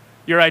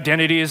 Your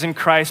identity is in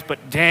Christ,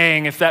 but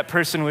dang, if that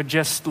person would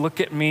just look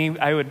at me,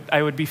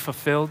 I would be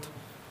fulfilled.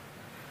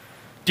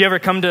 Do you ever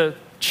come to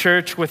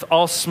church with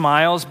all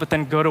smiles, but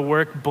then go to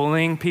work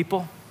bullying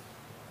people?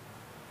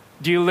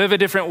 Do you live a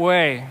different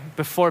way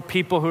before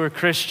people who are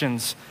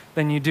Christians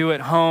than you do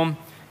at home,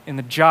 in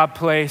the job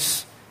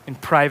place, in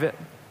private?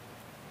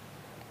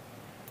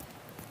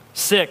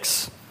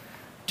 6,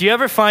 do you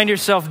ever find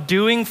yourself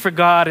doing for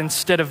God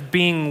instead of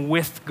being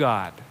with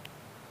God?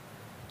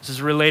 This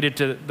is related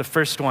to the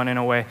first one in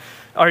a way.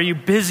 Are you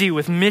busy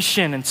with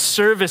mission and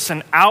service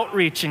and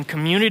outreach and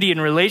community and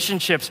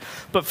relationships,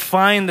 but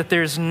find that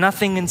there's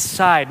nothing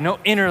inside, no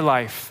inner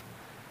life?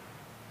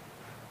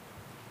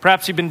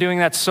 Perhaps you've been doing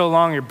that so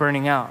long you're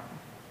burning out.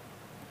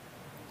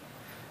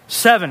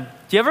 7,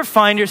 do you ever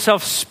find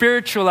yourself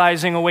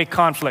spiritualizing away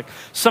conflict?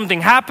 Something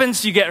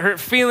happens, you get hurt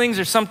feelings,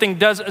 or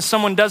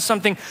someone does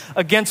something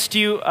against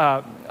you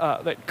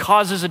that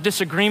causes a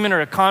disagreement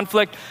or a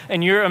conflict,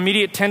 and your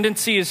immediate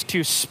tendency is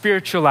to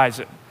spiritualize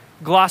it,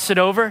 gloss it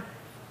over.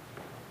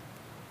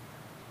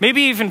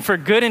 Maybe even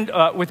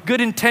with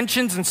good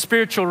intentions and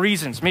spiritual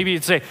reasons. Maybe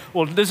you'd say,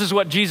 well, this is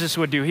what Jesus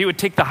would do. He would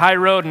take the high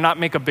road and not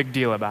make a big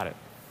deal about it.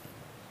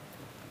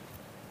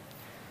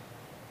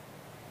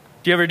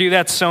 Do you ever do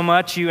that so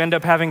much you end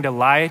up having to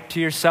lie to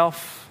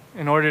yourself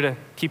in order to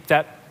keep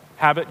that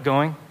habit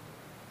going?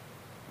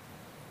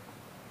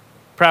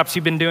 Perhaps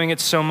you've been doing it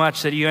so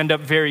much that you end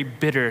up very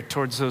bitter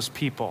towards those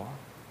people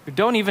who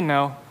don't even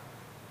know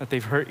that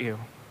they've hurt you.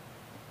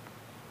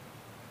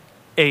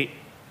 8,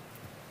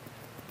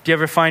 do you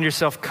ever find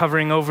yourself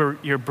covering over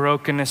your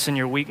brokenness and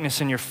your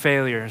weakness and your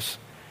failures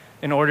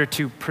in order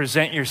to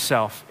present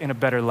yourself in a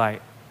better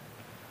light?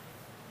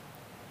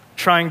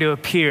 Trying to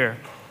appear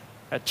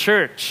at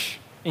church,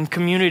 in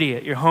community,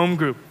 at your home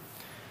group,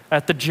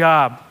 at the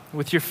job,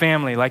 with your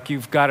family, like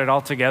you've got it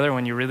all together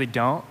when you really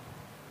don't.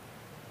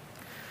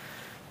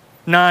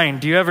 9,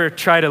 do you ever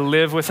try to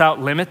live without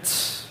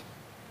limits?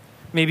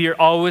 Maybe you're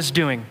always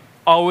doing,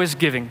 always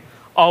giving,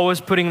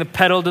 always putting the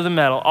pedal to the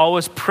metal,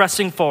 always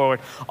pressing forward,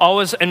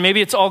 and maybe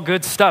it's all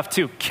good stuff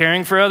too,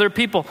 caring for other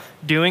people,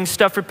 doing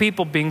stuff for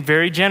people, being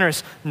very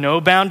generous,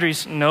 no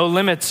boundaries, no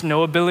limits,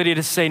 no ability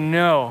to say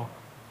no.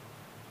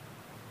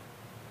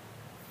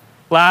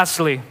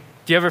 Lastly,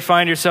 do you ever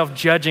find yourself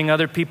judging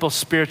other people's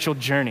spiritual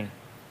journey?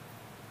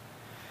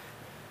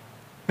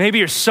 Maybe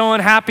you're so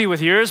unhappy with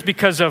yours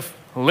because of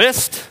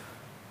list,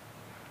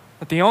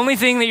 but the only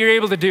thing that you're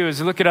able to do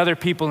is look at other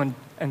people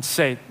and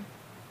say,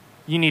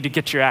 you need to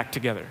get your act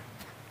together.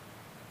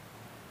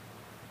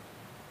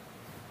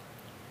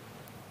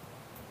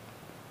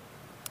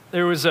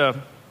 There was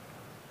a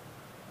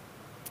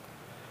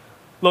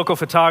local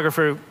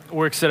photographer who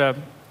works at a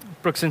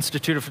Brooks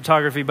Institute of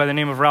Photography by the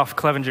name of Ralph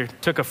Clevenger.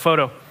 Took a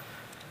photo.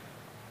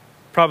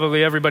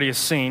 Probably everybody has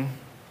seen.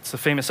 It's the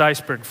famous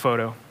iceberg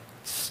photo.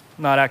 It's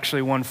not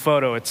actually one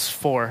photo, it's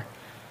 4.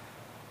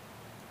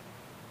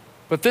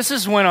 But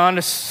this went on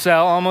to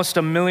sell almost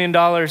 $1 million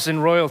in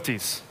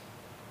royalties.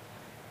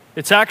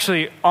 It's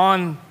actually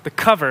on the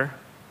cover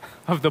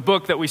of the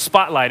book that we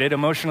spotlighted,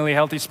 Emotionally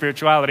Healthy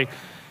Spirituality.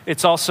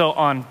 It's also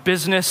on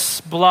business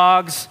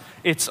blogs.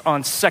 It's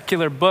on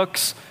secular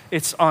books.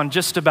 It's on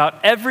just about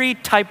every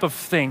type of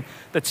thing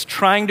that's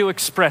trying to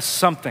express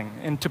something.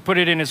 And to put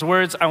it in his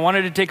words, I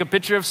wanted to take a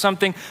picture of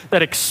something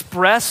that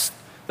expressed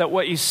that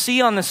what you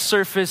see on the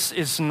surface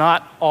is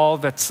not all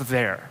that's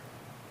there.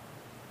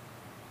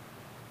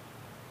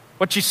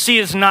 What you see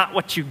is not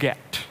what you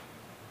get.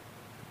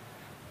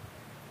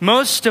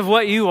 Most of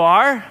what you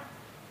are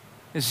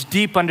is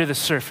deep under the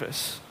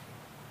surface.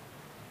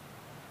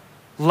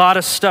 A lot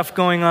of stuff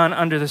going on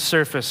under the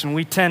surface, and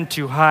we tend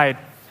to hide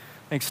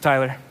Thanks,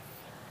 Tyler.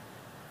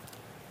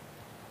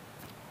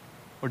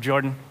 Or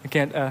Jordan. I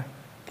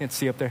can't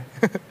see up there.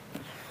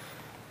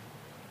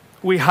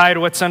 We hide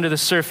what's under the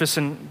surface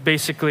in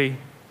basically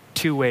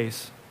two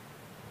ways.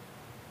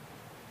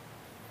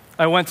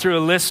 I went through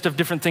a list of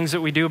different things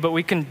that we do, but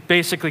we can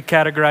basically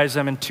categorize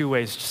them in two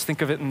ways. Just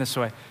think of it in this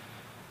way.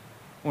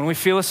 When we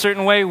feel a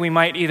certain way, we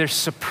might either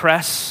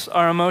suppress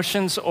our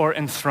emotions or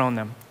enthrone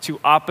them. Two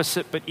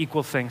opposite but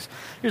equal things.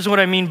 Here's what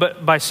I mean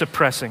by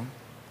suppressing.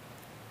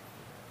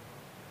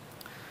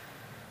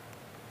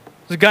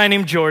 There's a guy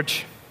named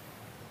George.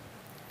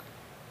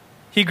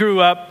 He grew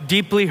up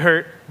deeply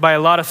hurt by a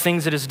lot of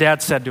things that his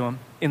dad said to him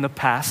in the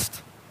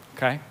past,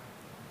 okay?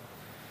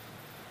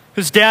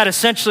 His dad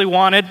essentially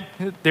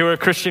they were a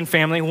Christian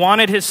family,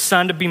 wanted his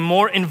son to be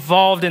more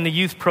involved in the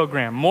youth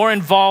program, more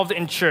involved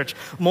in church,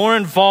 more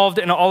involved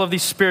in all of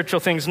these spiritual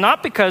things.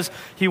 Not because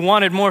he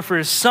wanted more for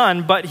his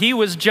son, but he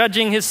was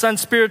judging his son's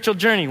spiritual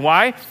journey.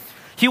 Why?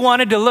 He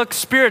wanted to look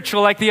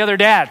spiritual like the other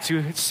dads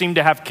who seemed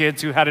to have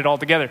kids who had it all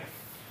together.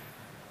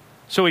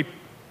 So he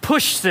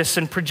pushed this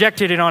and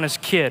projected it on his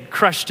kid,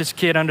 crushed his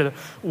kid under the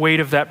weight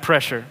of that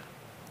pressure.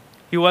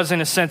 He was,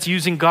 in a sense,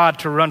 using God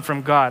to run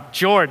from God.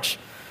 George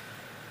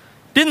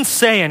didn't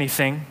say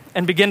anything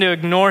and began to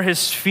ignore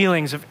his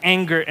feelings of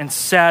anger and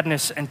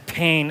sadness and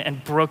pain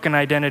and broken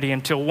identity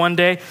until one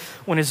day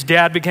when his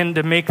dad began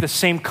to make the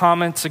same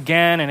comments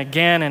again and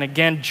again and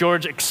again,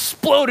 George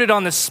exploded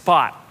on the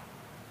spot.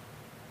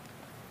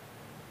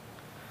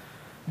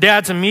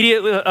 Dad's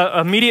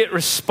immediate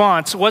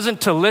response wasn't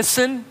to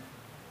listen,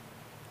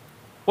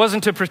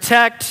 wasn't to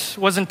protect,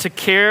 wasn't to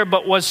care,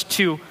 but was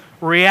to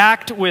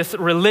react with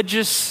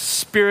religious,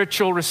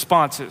 spiritual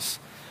responses,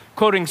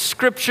 quoting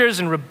scriptures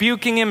and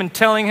rebuking him and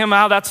telling him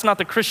how that's not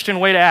the Christian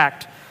way to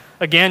act.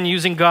 Again,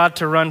 using God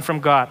to run from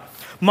God.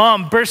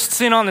 Mom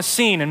bursts in on the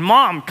scene, and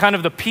mom, kind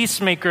of the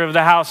peacemaker of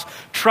the house,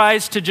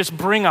 tries to just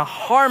bring a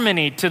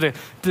harmony to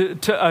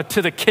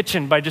the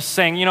kitchen by just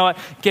saying, you know what,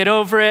 get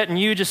over it, and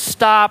you just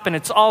stop, and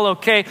it's all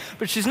okay.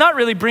 But she's not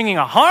really bringing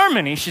a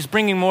harmony. She's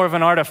bringing more of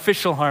an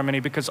artificial harmony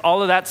because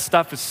all of that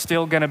stuff is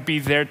still going to be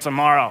there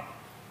tomorrow.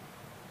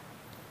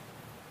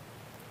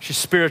 She's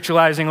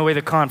spiritualizing away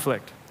the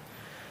conflict.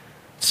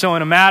 So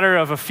in a matter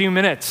of a few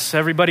minutes,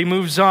 everybody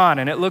moves on,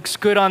 and it looks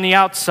good on the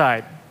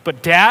outside.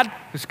 But Dad,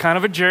 who's kind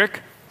of a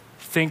jerk,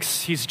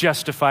 thinks he's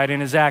justified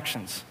in his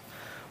actions,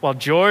 while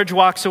George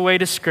walks away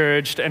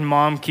discouraged and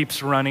Mom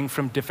keeps running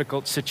from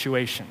difficult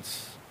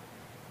situations.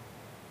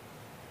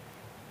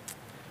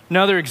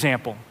 Another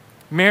example,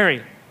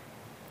 Mary,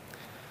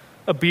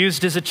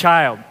 abused as a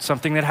child,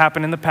 something that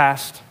happened in the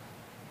past.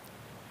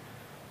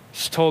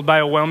 She's told by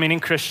a well-meaning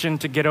Christian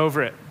to get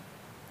over it.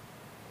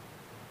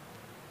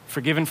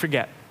 Forgive and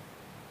forget.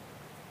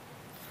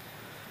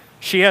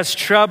 She has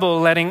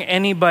trouble letting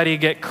anybody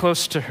get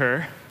close to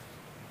her.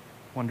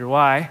 Wonder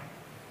why?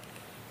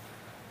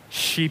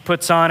 She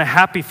puts on a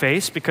happy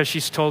face because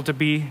she's told to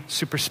be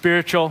super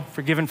spiritual,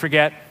 forgive and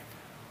forget,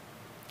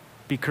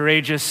 be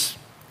courageous,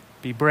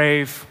 be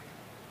brave,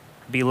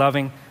 be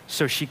loving.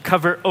 So she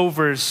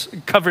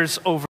covers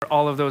over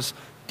all of those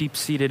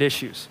deep-seated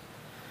issues.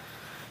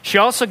 She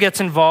also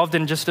gets involved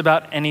in just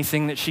about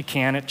anything that she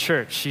can at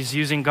church. She's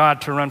using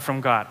God to run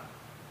from God.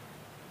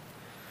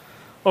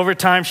 Over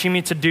time, she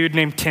meets a dude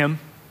named Tim.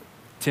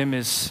 Tim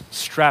is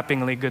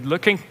strappingly good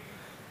looking.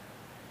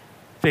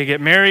 They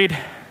get married,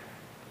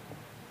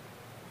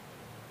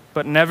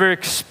 but never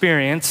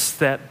experience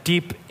that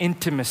deep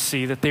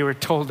intimacy that they were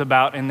told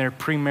about in their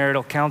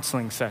premarital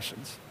counseling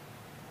sessions.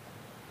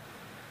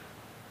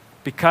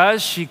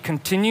 Because she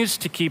continues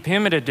to keep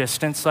him at a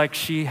distance like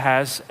she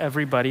has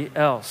everybody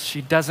else.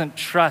 She doesn't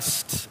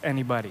trust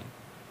anybody.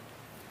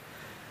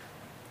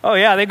 Oh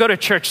yeah, they go to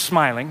church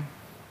smiling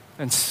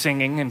and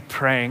singing and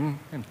praying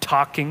and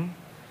talking.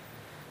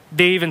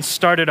 They even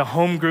started a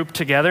home group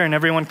together, and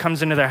everyone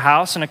comes into their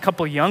house, and a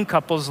couple young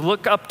couples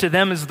look up to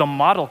them as the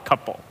model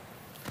couple.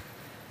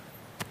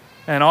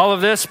 And all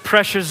of this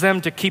pressures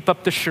them to keep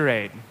up the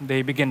charade.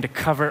 They begin to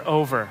cover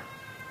over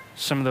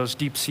some of those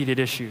deep-seated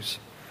issues.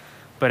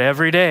 But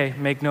every day,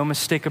 make no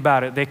mistake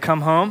about it, they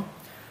come home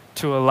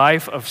to a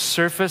life of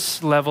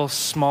surface-level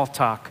small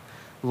talk,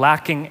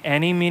 lacking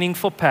any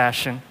meaningful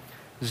passion,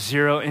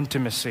 zero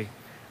intimacy.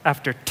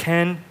 After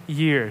 10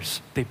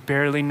 years, they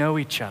barely know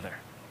each other.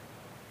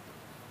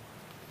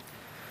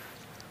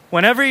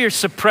 Whenever you're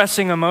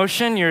suppressing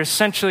emotion, you're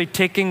essentially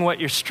taking what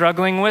you're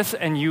struggling with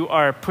and you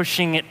are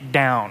pushing it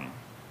down.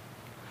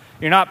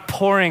 You're not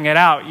pouring it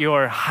out,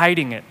 you're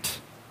hiding it.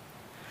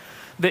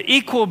 The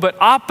equal but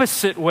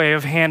opposite way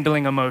of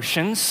handling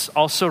emotions,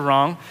 also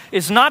wrong,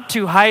 is not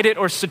to hide it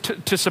or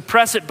to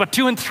suppress it, but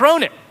to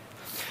enthrone it.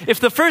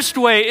 If the first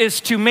way is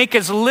to make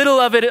as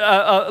little of it,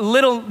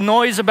 little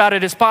noise about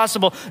it as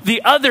possible,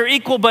 the other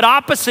equal but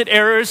opposite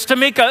error is to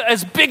make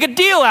as big a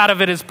deal out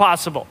of it as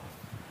possible.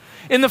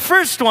 In the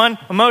first one,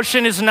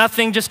 emotion is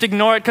nothing, just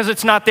ignore it because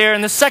it's not there.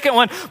 In the second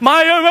one,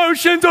 my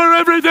emotions are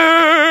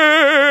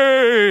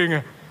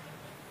everything.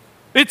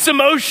 It's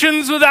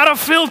emotions without a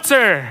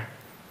filter.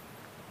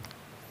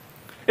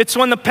 It's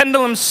when the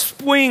pendulum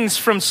swings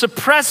from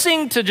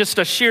suppressing to just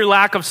a sheer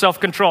lack of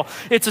self-control.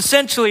 It's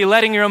essentially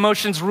letting your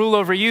emotions rule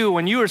over you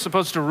when you are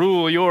supposed to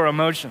rule your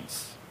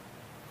emotions.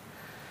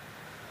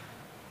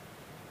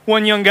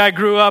 One young guy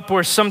grew up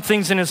where some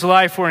things in his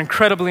life were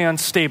incredibly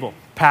unstable.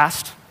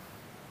 Past.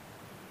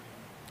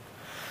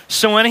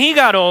 So when he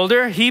got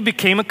older, he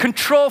became a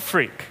control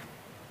freak.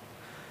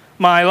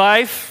 My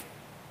life,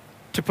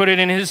 to put it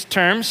in his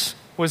terms,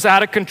 was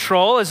out of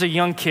control as a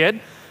young kid.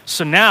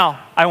 So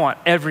now I want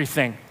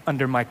everything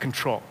under my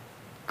control,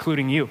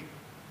 including you.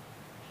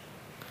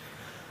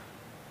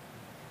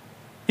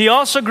 He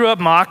also grew up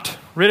mocked,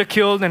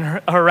 ridiculed,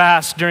 and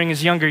harassed during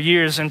his younger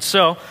years. And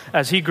so,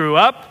 as he grew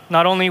up,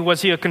 not only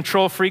was he a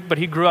control freak, but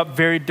he grew up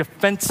very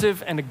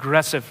defensive and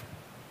aggressive.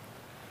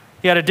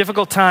 He had a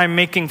difficult time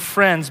making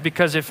friends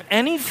because if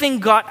anything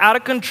got out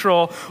of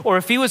control or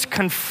if he was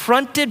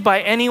confronted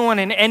by anyone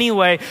in any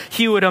way,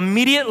 he would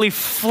immediately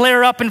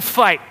flare up and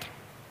fight.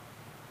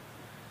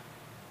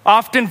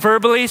 Often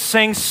verbally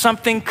saying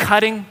something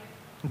cutting,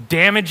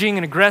 damaging,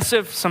 and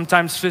aggressive,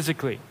 sometimes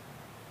physically.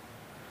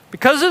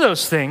 Because of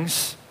those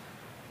things,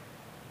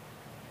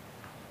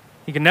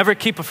 he could never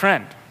keep a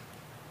friend.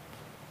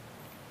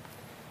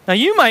 Now,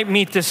 you might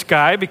meet this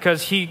guy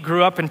because he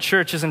grew up in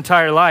church his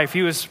entire life.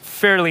 He was a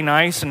fairly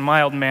nice and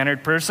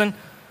mild-mannered person.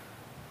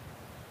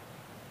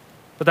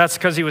 But that's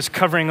because he was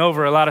covering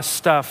over a lot of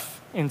stuff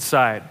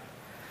inside.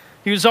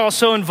 He was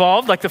also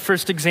involved, like the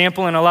first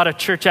example, in a lot of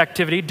church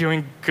activity,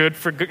 doing good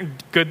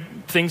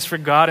things for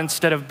God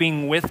instead of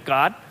being with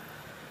God.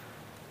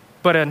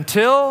 But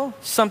until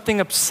something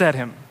upset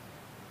him,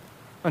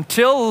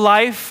 until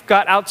life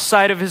got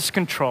outside of his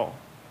control,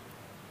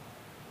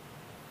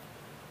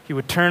 he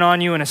would turn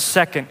on you in a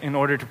second in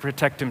order to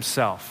protect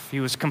himself. He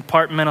was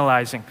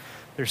compartmentalizing.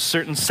 There's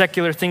certain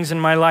secular things in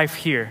my life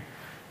here,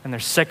 and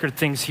there's secular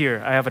things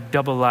here. I have a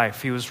double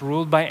life. He was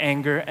ruled by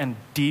anger and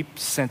deep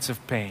sense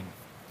of pain.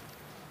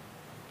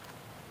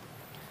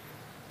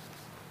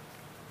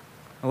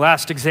 The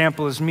last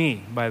example is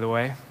me, by the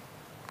way.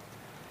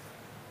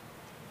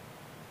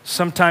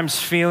 Sometimes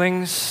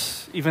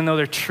feelings, even though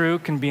they're true,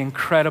 can be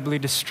incredibly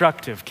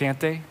destructive, can't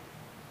they?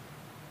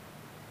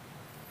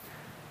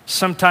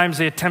 Sometimes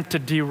they attempt to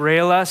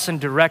derail us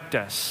and direct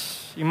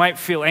us. You might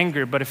feel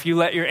anger, but if you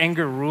let your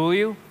anger rule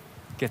you,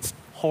 it gets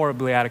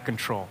horribly out of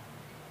control.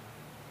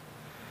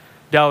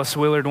 Dallas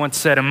Willard once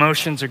said,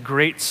 "Emotions are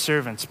great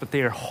servants, but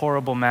they are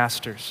horrible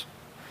masters."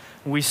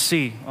 We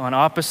see on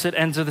opposite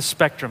ends of the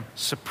spectrum,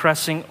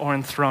 suppressing or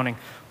enthroning.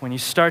 When you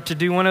start to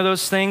do one of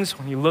those things,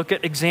 when you look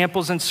at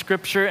examples in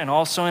Scripture and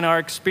also in our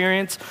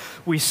experience,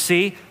 we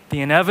see the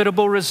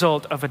inevitable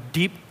result of a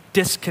deep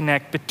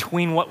disconnect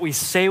between what we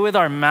say with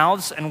our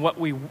mouths and what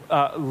we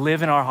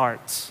live in our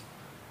hearts.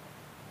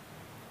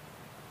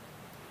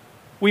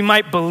 We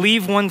might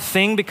believe one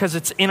thing because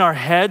it's in our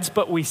heads,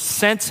 but we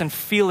sense and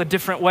feel a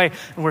different way,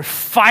 and we're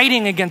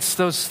fighting against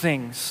those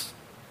things.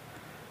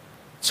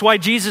 That's why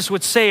Jesus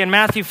would say in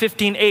Matthew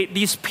 15:8,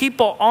 "These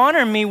people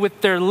honor me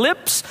with their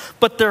lips,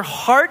 but their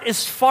heart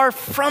is far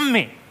from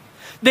me."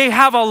 They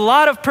have a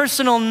lot of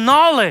personal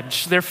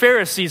knowledge. They're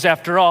Pharisees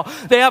after all.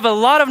 They have a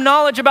lot of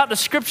knowledge about the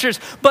Scriptures,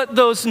 but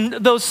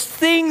those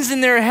things in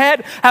their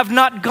head have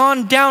not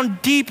gone down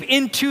deep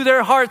into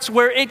their hearts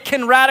where it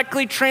can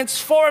radically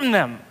transform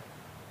them.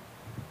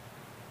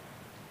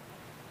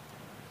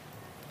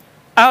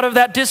 Out of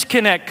that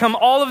disconnect come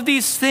all of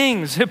these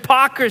things: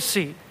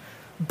 hypocrisy,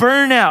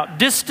 burnout,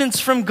 distance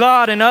from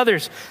God and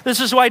others. This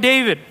is why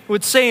David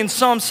would say in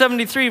Psalm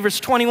 73, verse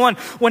 21,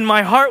 "When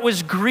my heart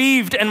was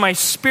grieved and my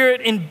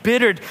spirit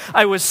embittered,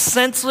 I was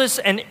senseless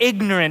and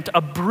ignorant, a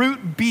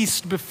brute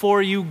beast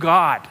before you,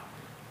 God."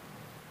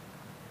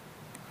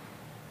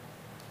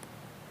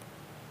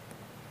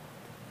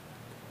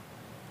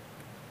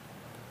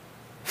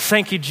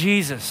 Thank you,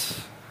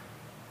 Jesus,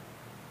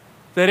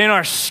 that in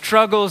our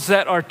struggles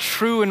that are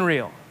true and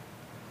real,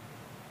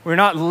 we're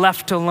not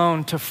left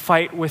alone to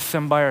fight with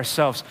them by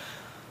ourselves.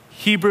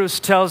 Hebrews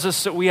tells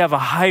us that we have a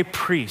high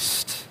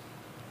priest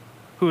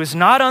who is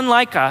not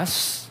unlike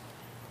us,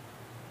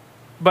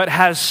 but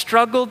has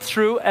struggled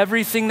through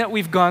everything that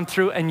we've gone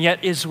through and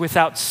yet is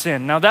without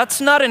sin. Now,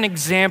 that's not an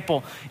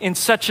example in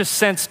such a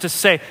sense to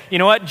say, you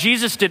know what,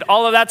 Jesus did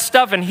all of that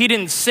stuff and he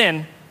didn't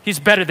sin. He's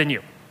better than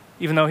you,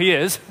 even though he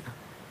is.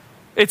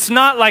 It's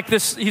not like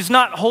this. He's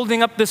not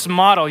holding up this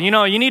model. You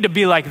know, you need to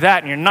be like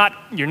that, and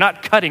you're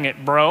not cutting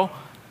it, bro.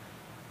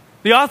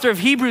 The author of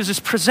Hebrews is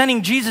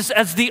presenting Jesus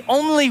as the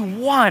only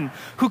one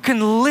who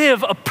can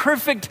live a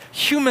perfect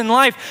human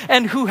life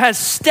and who has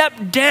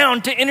stepped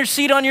down to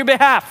intercede on your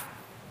behalf,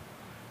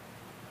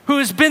 who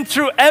has been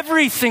through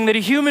everything that a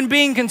human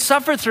being can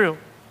suffer through,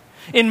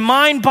 in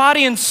mind,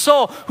 body, and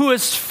soul, who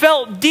has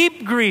felt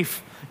deep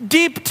grief,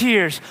 deep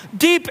tears,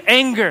 deep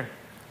anger,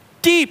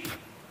 deep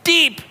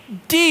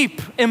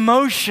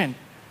emotion,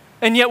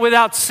 and yet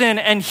without sin.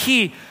 And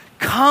he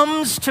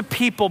comes to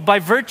people by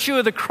virtue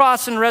of the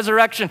cross and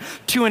resurrection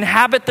to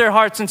inhabit their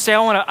hearts and say,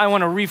 I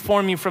want to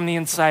reform you from the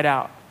inside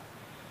out.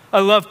 I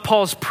love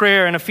Paul's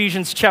prayer in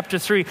Ephesians chapter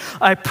 3.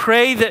 I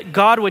pray that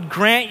God would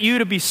grant you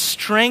to be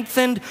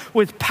strengthened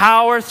with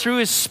power through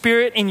his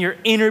Spirit in your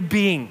inner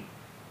being.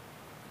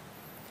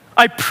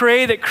 I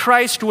pray that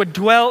Christ would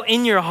dwell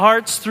in your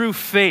hearts through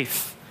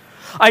faith.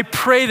 I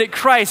pray that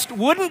Christ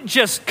wouldn't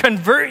just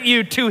convert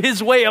you to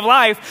his way of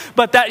life,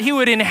 but that he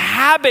would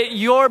inhabit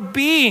your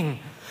being,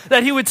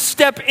 that he would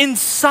step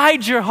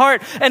inside your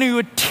heart and he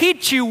would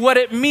teach you what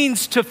it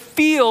means to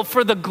feel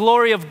for the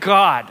glory of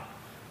God.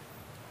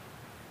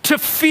 To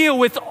feel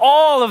with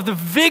all of the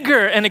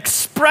vigor and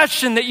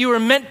expression that you were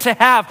meant to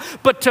have,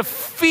 but to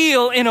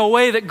feel in a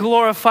way that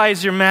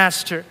glorifies your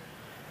master.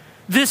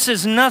 This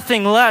is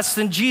nothing less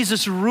than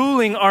Jesus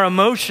ruling our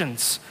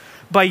emotions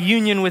by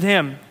union with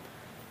him.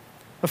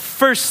 The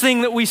first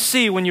thing that we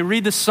see when you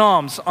read the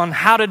Psalms on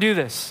how to do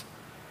this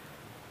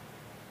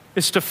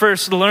is to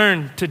first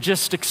learn to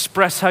just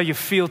express how you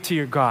feel to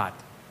your God.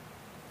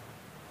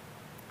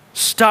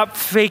 Stop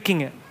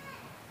faking it.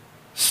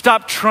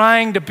 Stop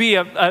trying to be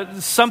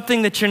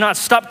something that you're not.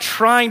 Stop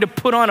trying to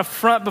put on a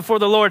front before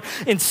the Lord.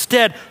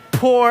 Instead,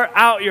 pour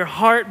out your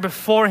heart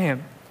before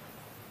him.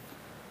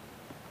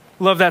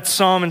 Love that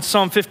psalm in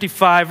Psalm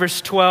 55,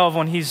 verse 12,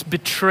 when he's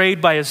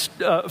betrayed by his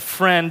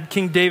friend.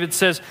 King David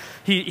says,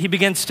 he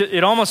begins to,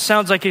 it almost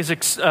sounds like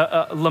he's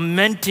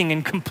lamenting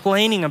and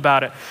complaining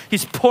about it.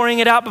 He's pouring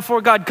it out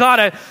before God.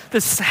 God,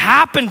 this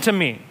happened to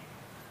me.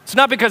 It's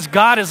not because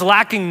God is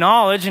lacking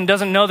knowledge and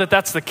doesn't know that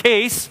that's the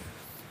case.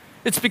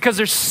 It's because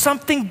there's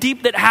something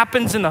deep that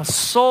happens in the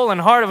soul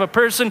and heart of a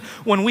person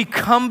when we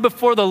come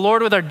before the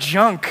Lord with our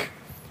junk.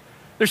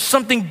 There's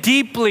something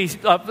deeply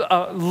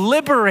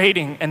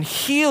liberating and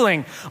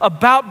healing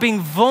about being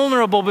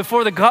vulnerable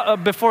before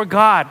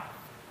God,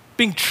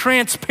 being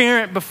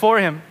transparent before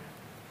him.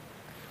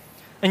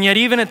 And yet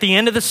even at the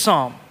end of the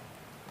psalm,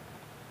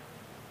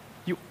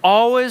 you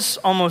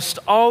almost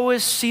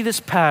always see this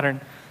pattern.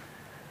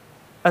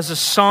 As the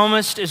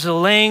psalmist is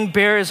laying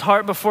bare his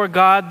heart before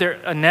God, there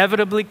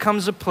inevitably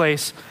comes a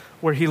place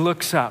where he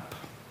looks up.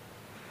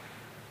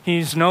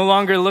 He's no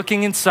longer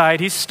looking inside.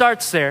 He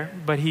starts there,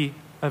 but he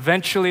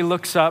eventually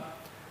looks up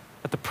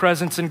at the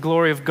presence and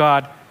glory of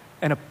God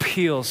and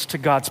appeals to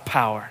God's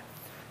power.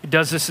 He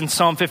does this in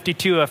Psalm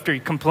 52 after he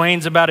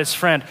complains about his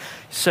friend.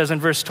 He says in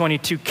verse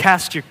 22,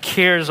 "Cast your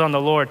cares on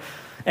the Lord,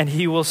 and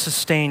he will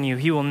sustain you.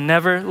 He will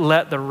never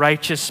let the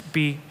righteous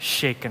be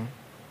shaken."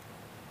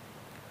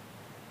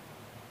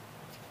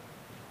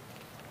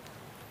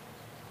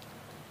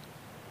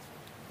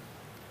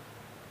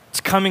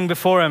 Coming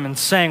before him and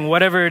saying,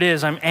 whatever it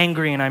is, I'm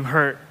angry and I'm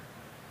hurt.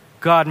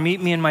 God,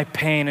 meet me in my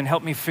pain and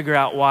help me figure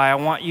out why. I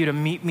want you to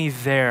meet me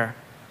there.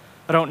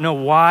 I don't know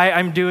why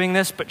I'm doing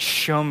this, but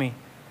show me.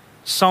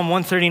 Psalm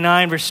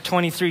 139, verse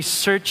 23,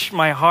 "Search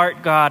my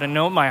heart, God, and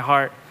know my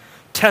heart.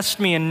 Test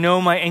me and know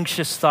my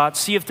anxious thoughts.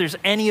 See if there's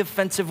any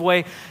offensive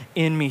way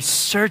in me.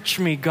 Search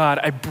me, God.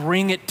 I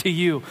bring it to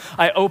you.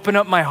 I open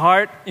up my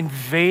heart,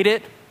 invade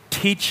it,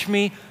 teach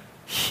me,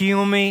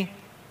 heal me,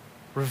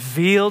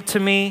 reveal to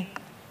me."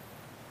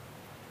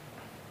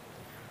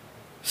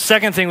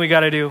 Second thing we got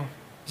to do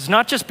is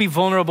not just be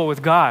vulnerable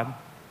with God.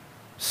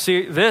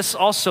 See this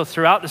also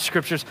throughout the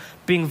scriptures,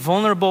 being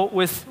vulnerable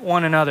with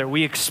one another.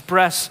 We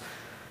express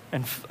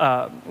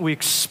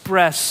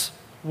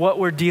what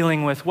we're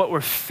dealing with, what we're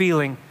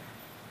feeling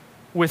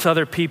with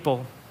other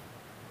people.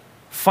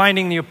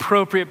 Finding the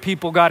appropriate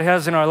people God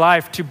has in our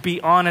life to be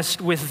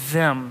honest with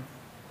them.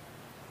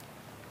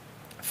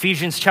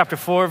 Ephesians chapter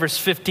 4, verse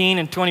 15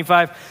 and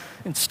 25.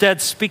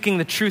 "Instead, speaking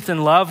the truth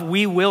in love,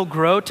 we will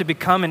grow to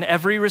become in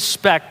every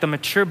respect the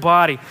mature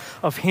body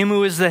of him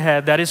who is the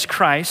head, that is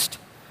Christ.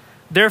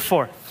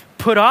 Therefore,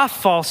 put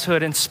off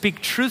falsehood and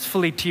speak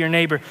truthfully to your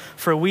neighbor,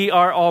 for we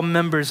are all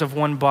members of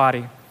one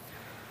body."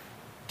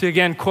 To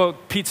again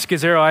quote Pete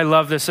Scazzero, I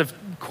love this. I've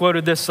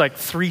quoted this like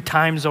 3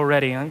 times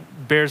already.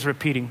 It bears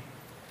repeating.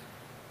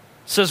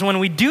 It says, when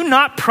we do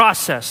not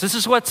process, this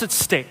is what's at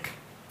stake.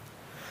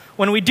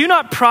 When we do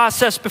not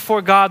process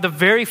before God the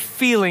very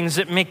feelings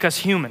that make us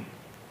human,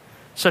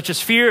 such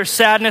as fear or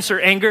sadness or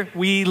anger,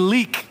 we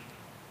leak.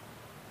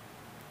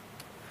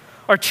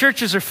 Our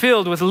churches are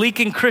filled with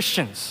leaking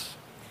Christians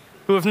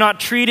who have not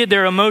treated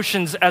their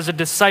emotions as a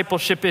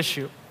discipleship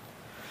issue.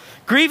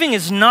 Grieving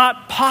is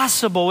not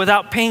possible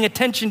without paying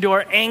attention to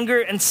our anger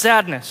and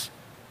sadness.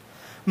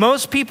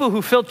 Most people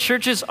who fill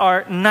churches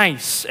are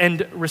nice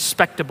and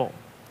respectable.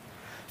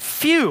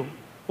 Few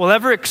will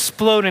ever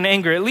explode in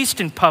anger, at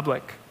least in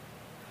public.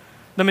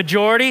 The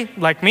majority,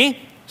 like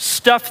me,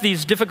 stuff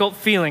these difficult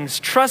feelings,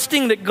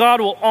 trusting that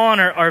God will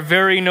honor our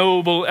very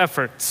noble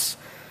efforts.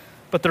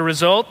 But the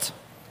result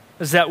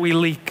is that we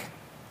leak.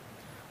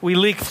 We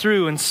leak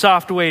through in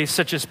soft ways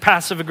such as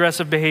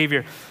passive-aggressive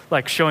behavior,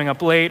 like showing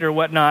up late or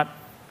whatnot,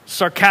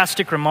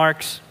 sarcastic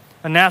remarks,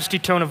 a nasty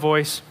tone of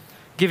voice,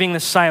 giving the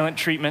silent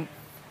treatment,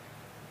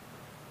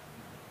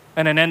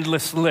 and an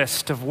endless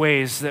list of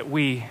ways that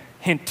we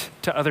hint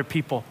to other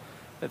people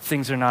that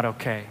things are not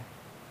okay.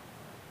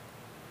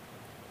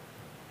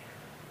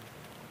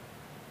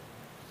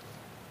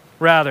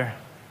 Rather,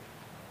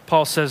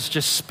 Paul says,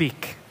 just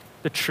speak.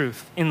 the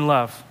truth in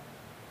love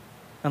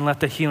and let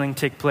the healing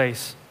take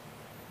place.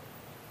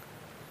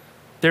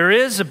 There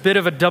is a bit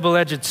of a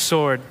double-edged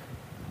sword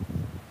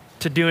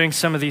to doing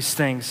some of these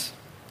things.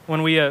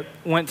 When we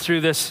went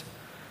through this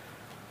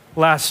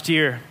last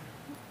year,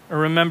 I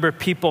remember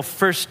people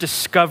first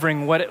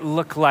discovering what it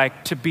looked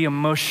like to be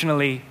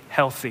emotionally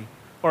healthy,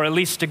 or at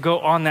least to go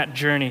on that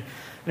journey.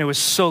 And it was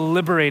so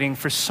liberating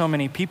for so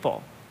many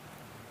people.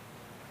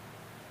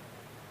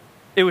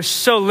 It was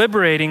so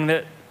liberating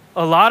that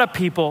a lot of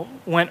people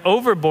went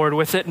overboard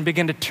with it and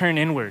began to turn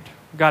inward.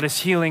 God is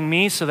healing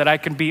me so that I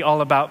can be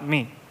all about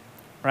me,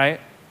 right?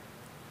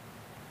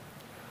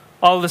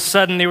 All of a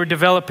sudden, they were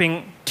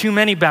developing too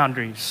many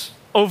boundaries,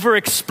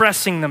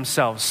 over-expressing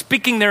themselves,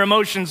 speaking their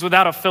emotions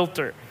without a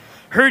filter,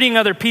 hurting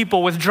other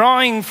people,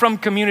 withdrawing from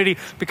community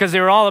because they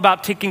were all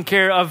about taking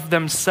care of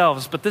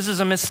themselves. But this is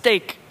a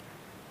mistake.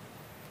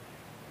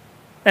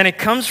 And it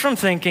comes from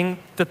thinking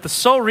that the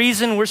sole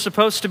reason we're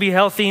supposed to be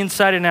healthy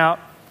inside and out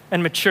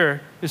and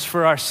mature is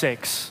for our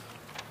sakes.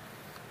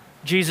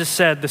 Jesus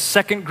said, the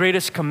second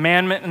greatest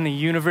commandment in the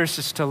universe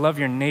is to love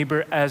your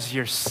neighbor as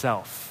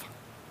yourself.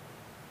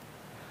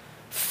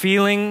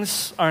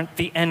 Feelings aren't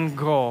the end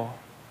goal.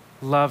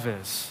 Love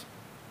is.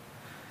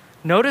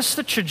 Notice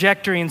the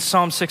trajectory in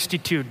Psalm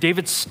 62.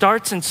 David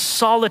starts in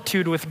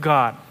solitude with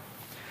God.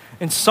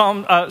 In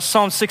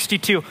Psalm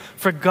 62,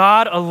 for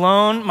God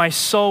alone, my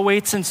soul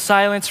waits in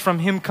silence. From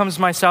him comes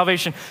my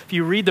salvation. If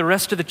you read the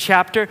rest of the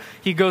chapter,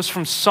 he goes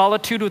from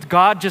solitude with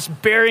God,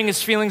 just bearing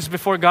his feelings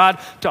before God,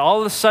 to all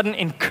of a sudden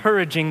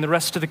encouraging the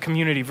rest of the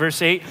community.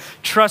 Verse 8,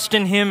 trust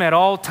in him at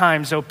all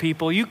times, O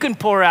people. You can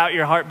pour out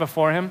your heart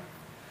before him.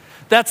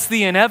 That's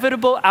the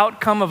inevitable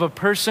outcome of a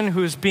person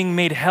who is being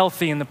made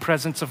healthy in the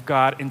presence of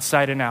God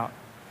inside and out.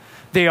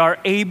 They are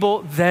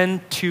able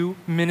then to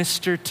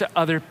minister to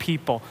other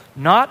people,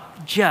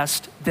 not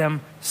just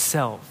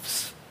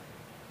themselves.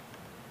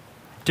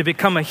 To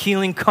become a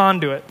healing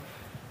conduit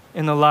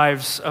in the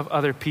lives of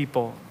other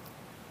people.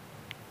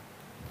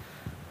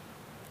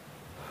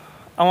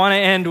 I want to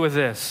end with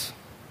this.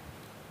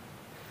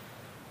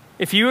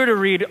 If you were to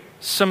read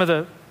some of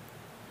the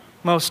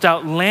most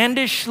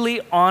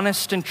outlandishly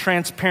honest and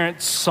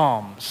transparent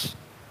psalms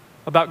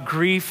about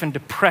grief and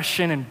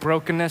depression and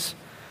brokenness,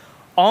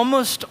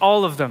 almost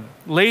all of them,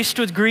 laced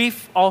with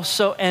grief,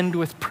 also end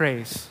with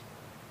praise.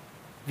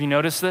 Have you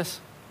noticed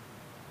this?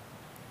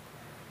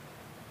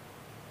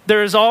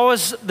 There is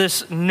always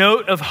this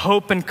note of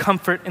hope and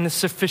comfort in the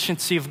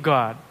sufficiency of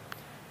God.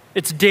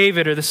 It's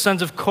David or the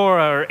sons of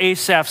Korah or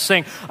Asaph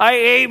saying, I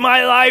hate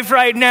my life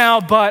right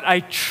now, but I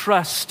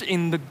trust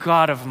in the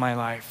God of my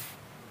life.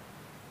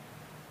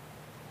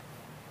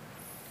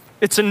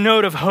 It's a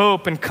note of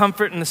hope and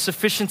comfort in the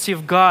sufficiency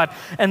of God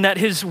and that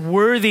his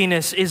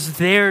worthiness is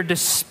there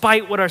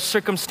despite what our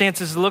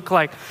circumstances look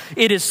like.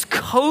 It is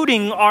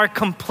coating our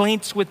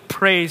complaints with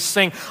praise,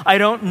 saying, I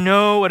don't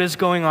know what is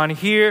going on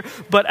here,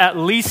 but at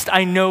least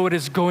I know what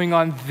is going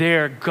on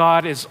there.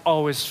 God is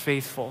always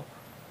faithful.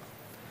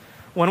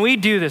 When we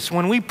do this,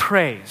 when we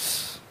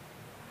praise,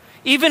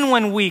 even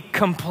when we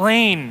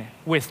complain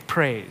with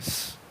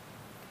praise,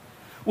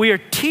 we are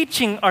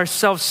teaching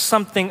ourselves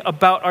something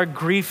about our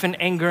grief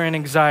and anger and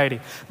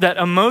anxiety. That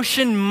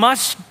emotion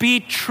must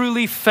be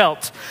truly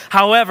felt.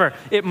 However,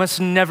 it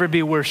must never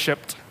be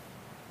worshiped.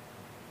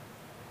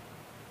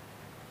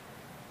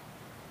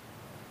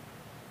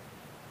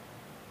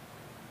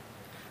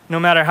 No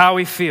matter how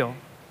we feel,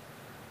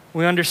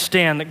 we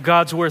understand that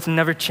God's worth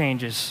never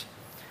changes.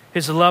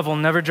 His love will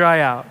never dry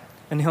out,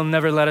 and he'll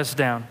never let us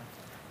down.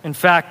 In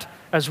fact,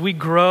 as we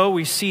grow,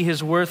 we see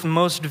his worth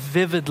most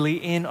vividly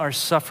in our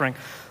suffering.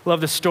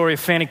 Love the story of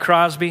Fanny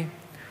Crosby,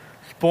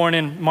 born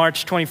in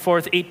March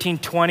 24th,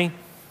 1820.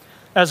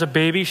 As a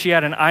baby, she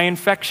had an eye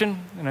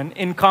infection, and an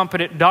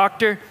incompetent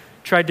doctor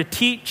tried to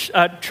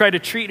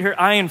treat her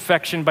eye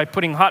infection by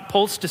putting hot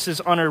poultices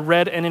on her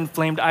red and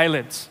inflamed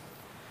eyelids.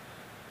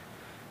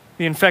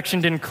 The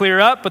infection didn't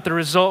clear up, but the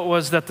result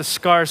was that the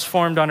scars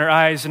formed on her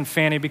eyes, and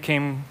Fanny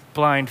became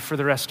blind for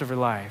the rest of her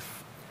life.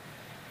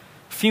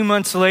 A few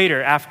months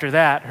later, after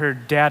that, her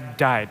dad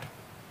died.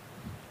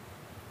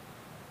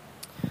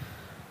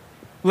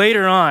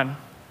 Later on,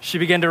 she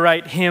began to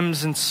write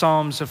hymns and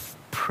psalms of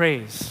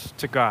praise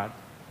to God.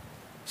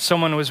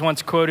 Someone was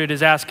once quoted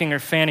as asking her,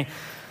 Fanny,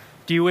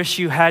 do you wish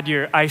you had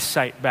your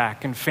eyesight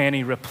back? And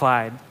Fanny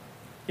replied,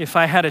 if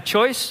I had a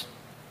choice,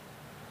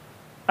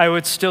 I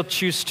would still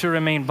choose to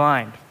remain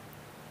blind.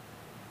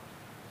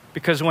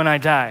 Because when I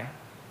die,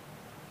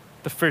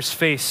 the first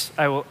face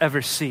I will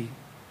ever see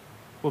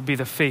will be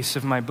the face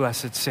of my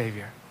blessed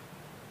Savior.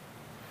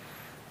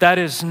 That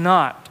is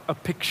not a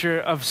picture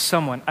of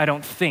someone, I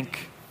don't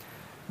think,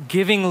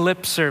 giving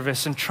lip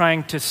service and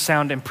trying to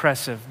sound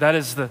impressive. That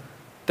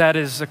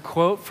is a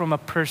quote from a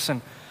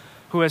person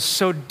who has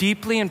so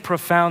deeply and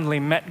profoundly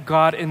met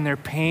God in their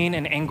pain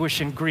and anguish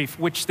and grief,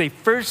 which they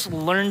first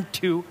learned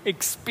to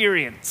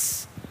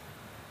experience,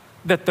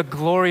 that the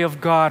glory of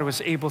God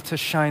was able to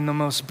shine the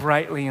most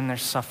brightly in their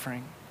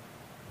suffering.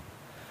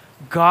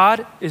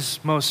 God is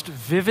most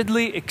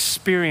vividly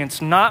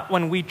experienced not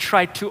when we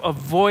try to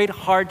avoid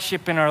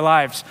hardship in our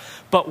lives,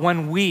 but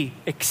when we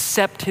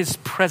accept his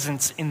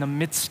presence in the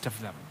midst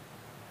of them.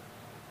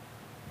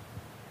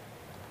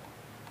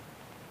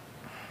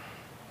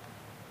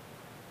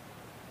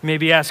 You may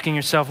be asking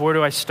yourself, where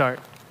do I start?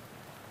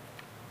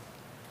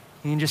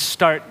 You can just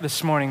start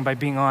this morning by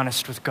being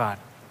honest with God.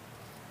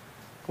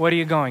 What are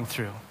you going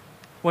through?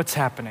 What's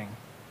happening?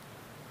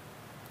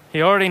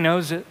 He already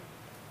knows it.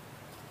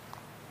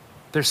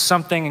 There's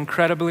something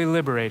incredibly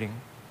liberating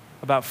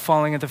about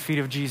falling at the feet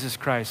of Jesus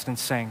Christ and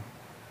saying,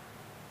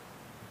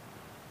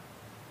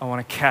 I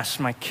want to cast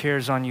my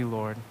cares on you,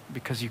 Lord,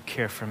 because you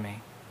care for me.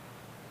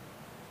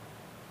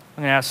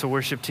 I'm going to ask the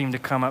worship team to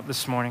come up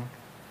this morning.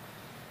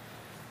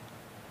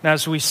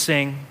 As we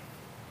sing,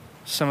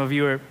 some of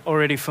you are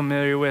already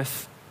familiar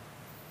with,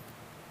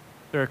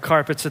 there are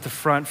carpets at the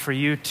front for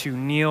you to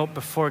kneel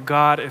before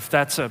God. If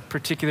that's a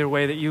particular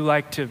way that you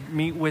like to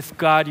meet with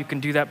God, you can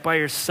do that by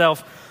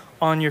yourself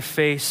on your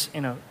face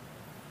in a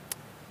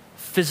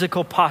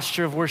physical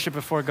posture of worship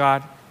before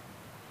God.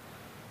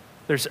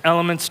 There's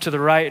elements to the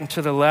right and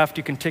to the left.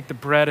 You can take the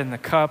bread and the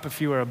cup if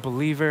you are a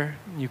believer.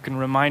 You can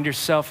remind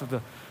yourself of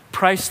the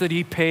price that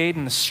he paid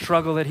and the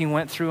struggle that he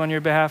went through on your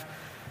behalf.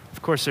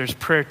 Of course, there's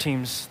prayer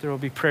teams. There will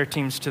be prayer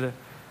teams to the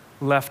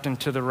left and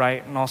to the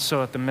right, and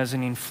also at the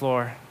mezzanine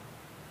floor.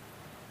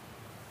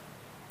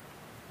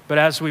 But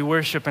as we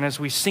worship and as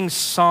we sing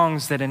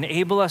songs that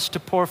enable us to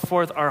pour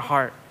forth our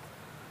heart,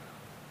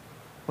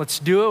 let's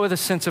do it with a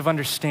sense of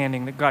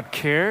understanding that God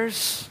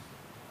cares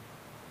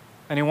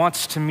and he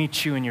wants to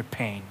meet you in your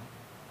pain.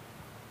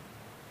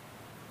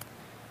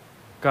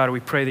 God,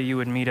 we pray that you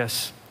would meet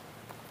us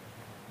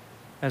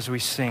as we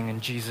sing in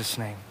Jesus'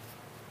 name.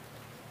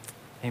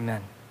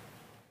 Amen.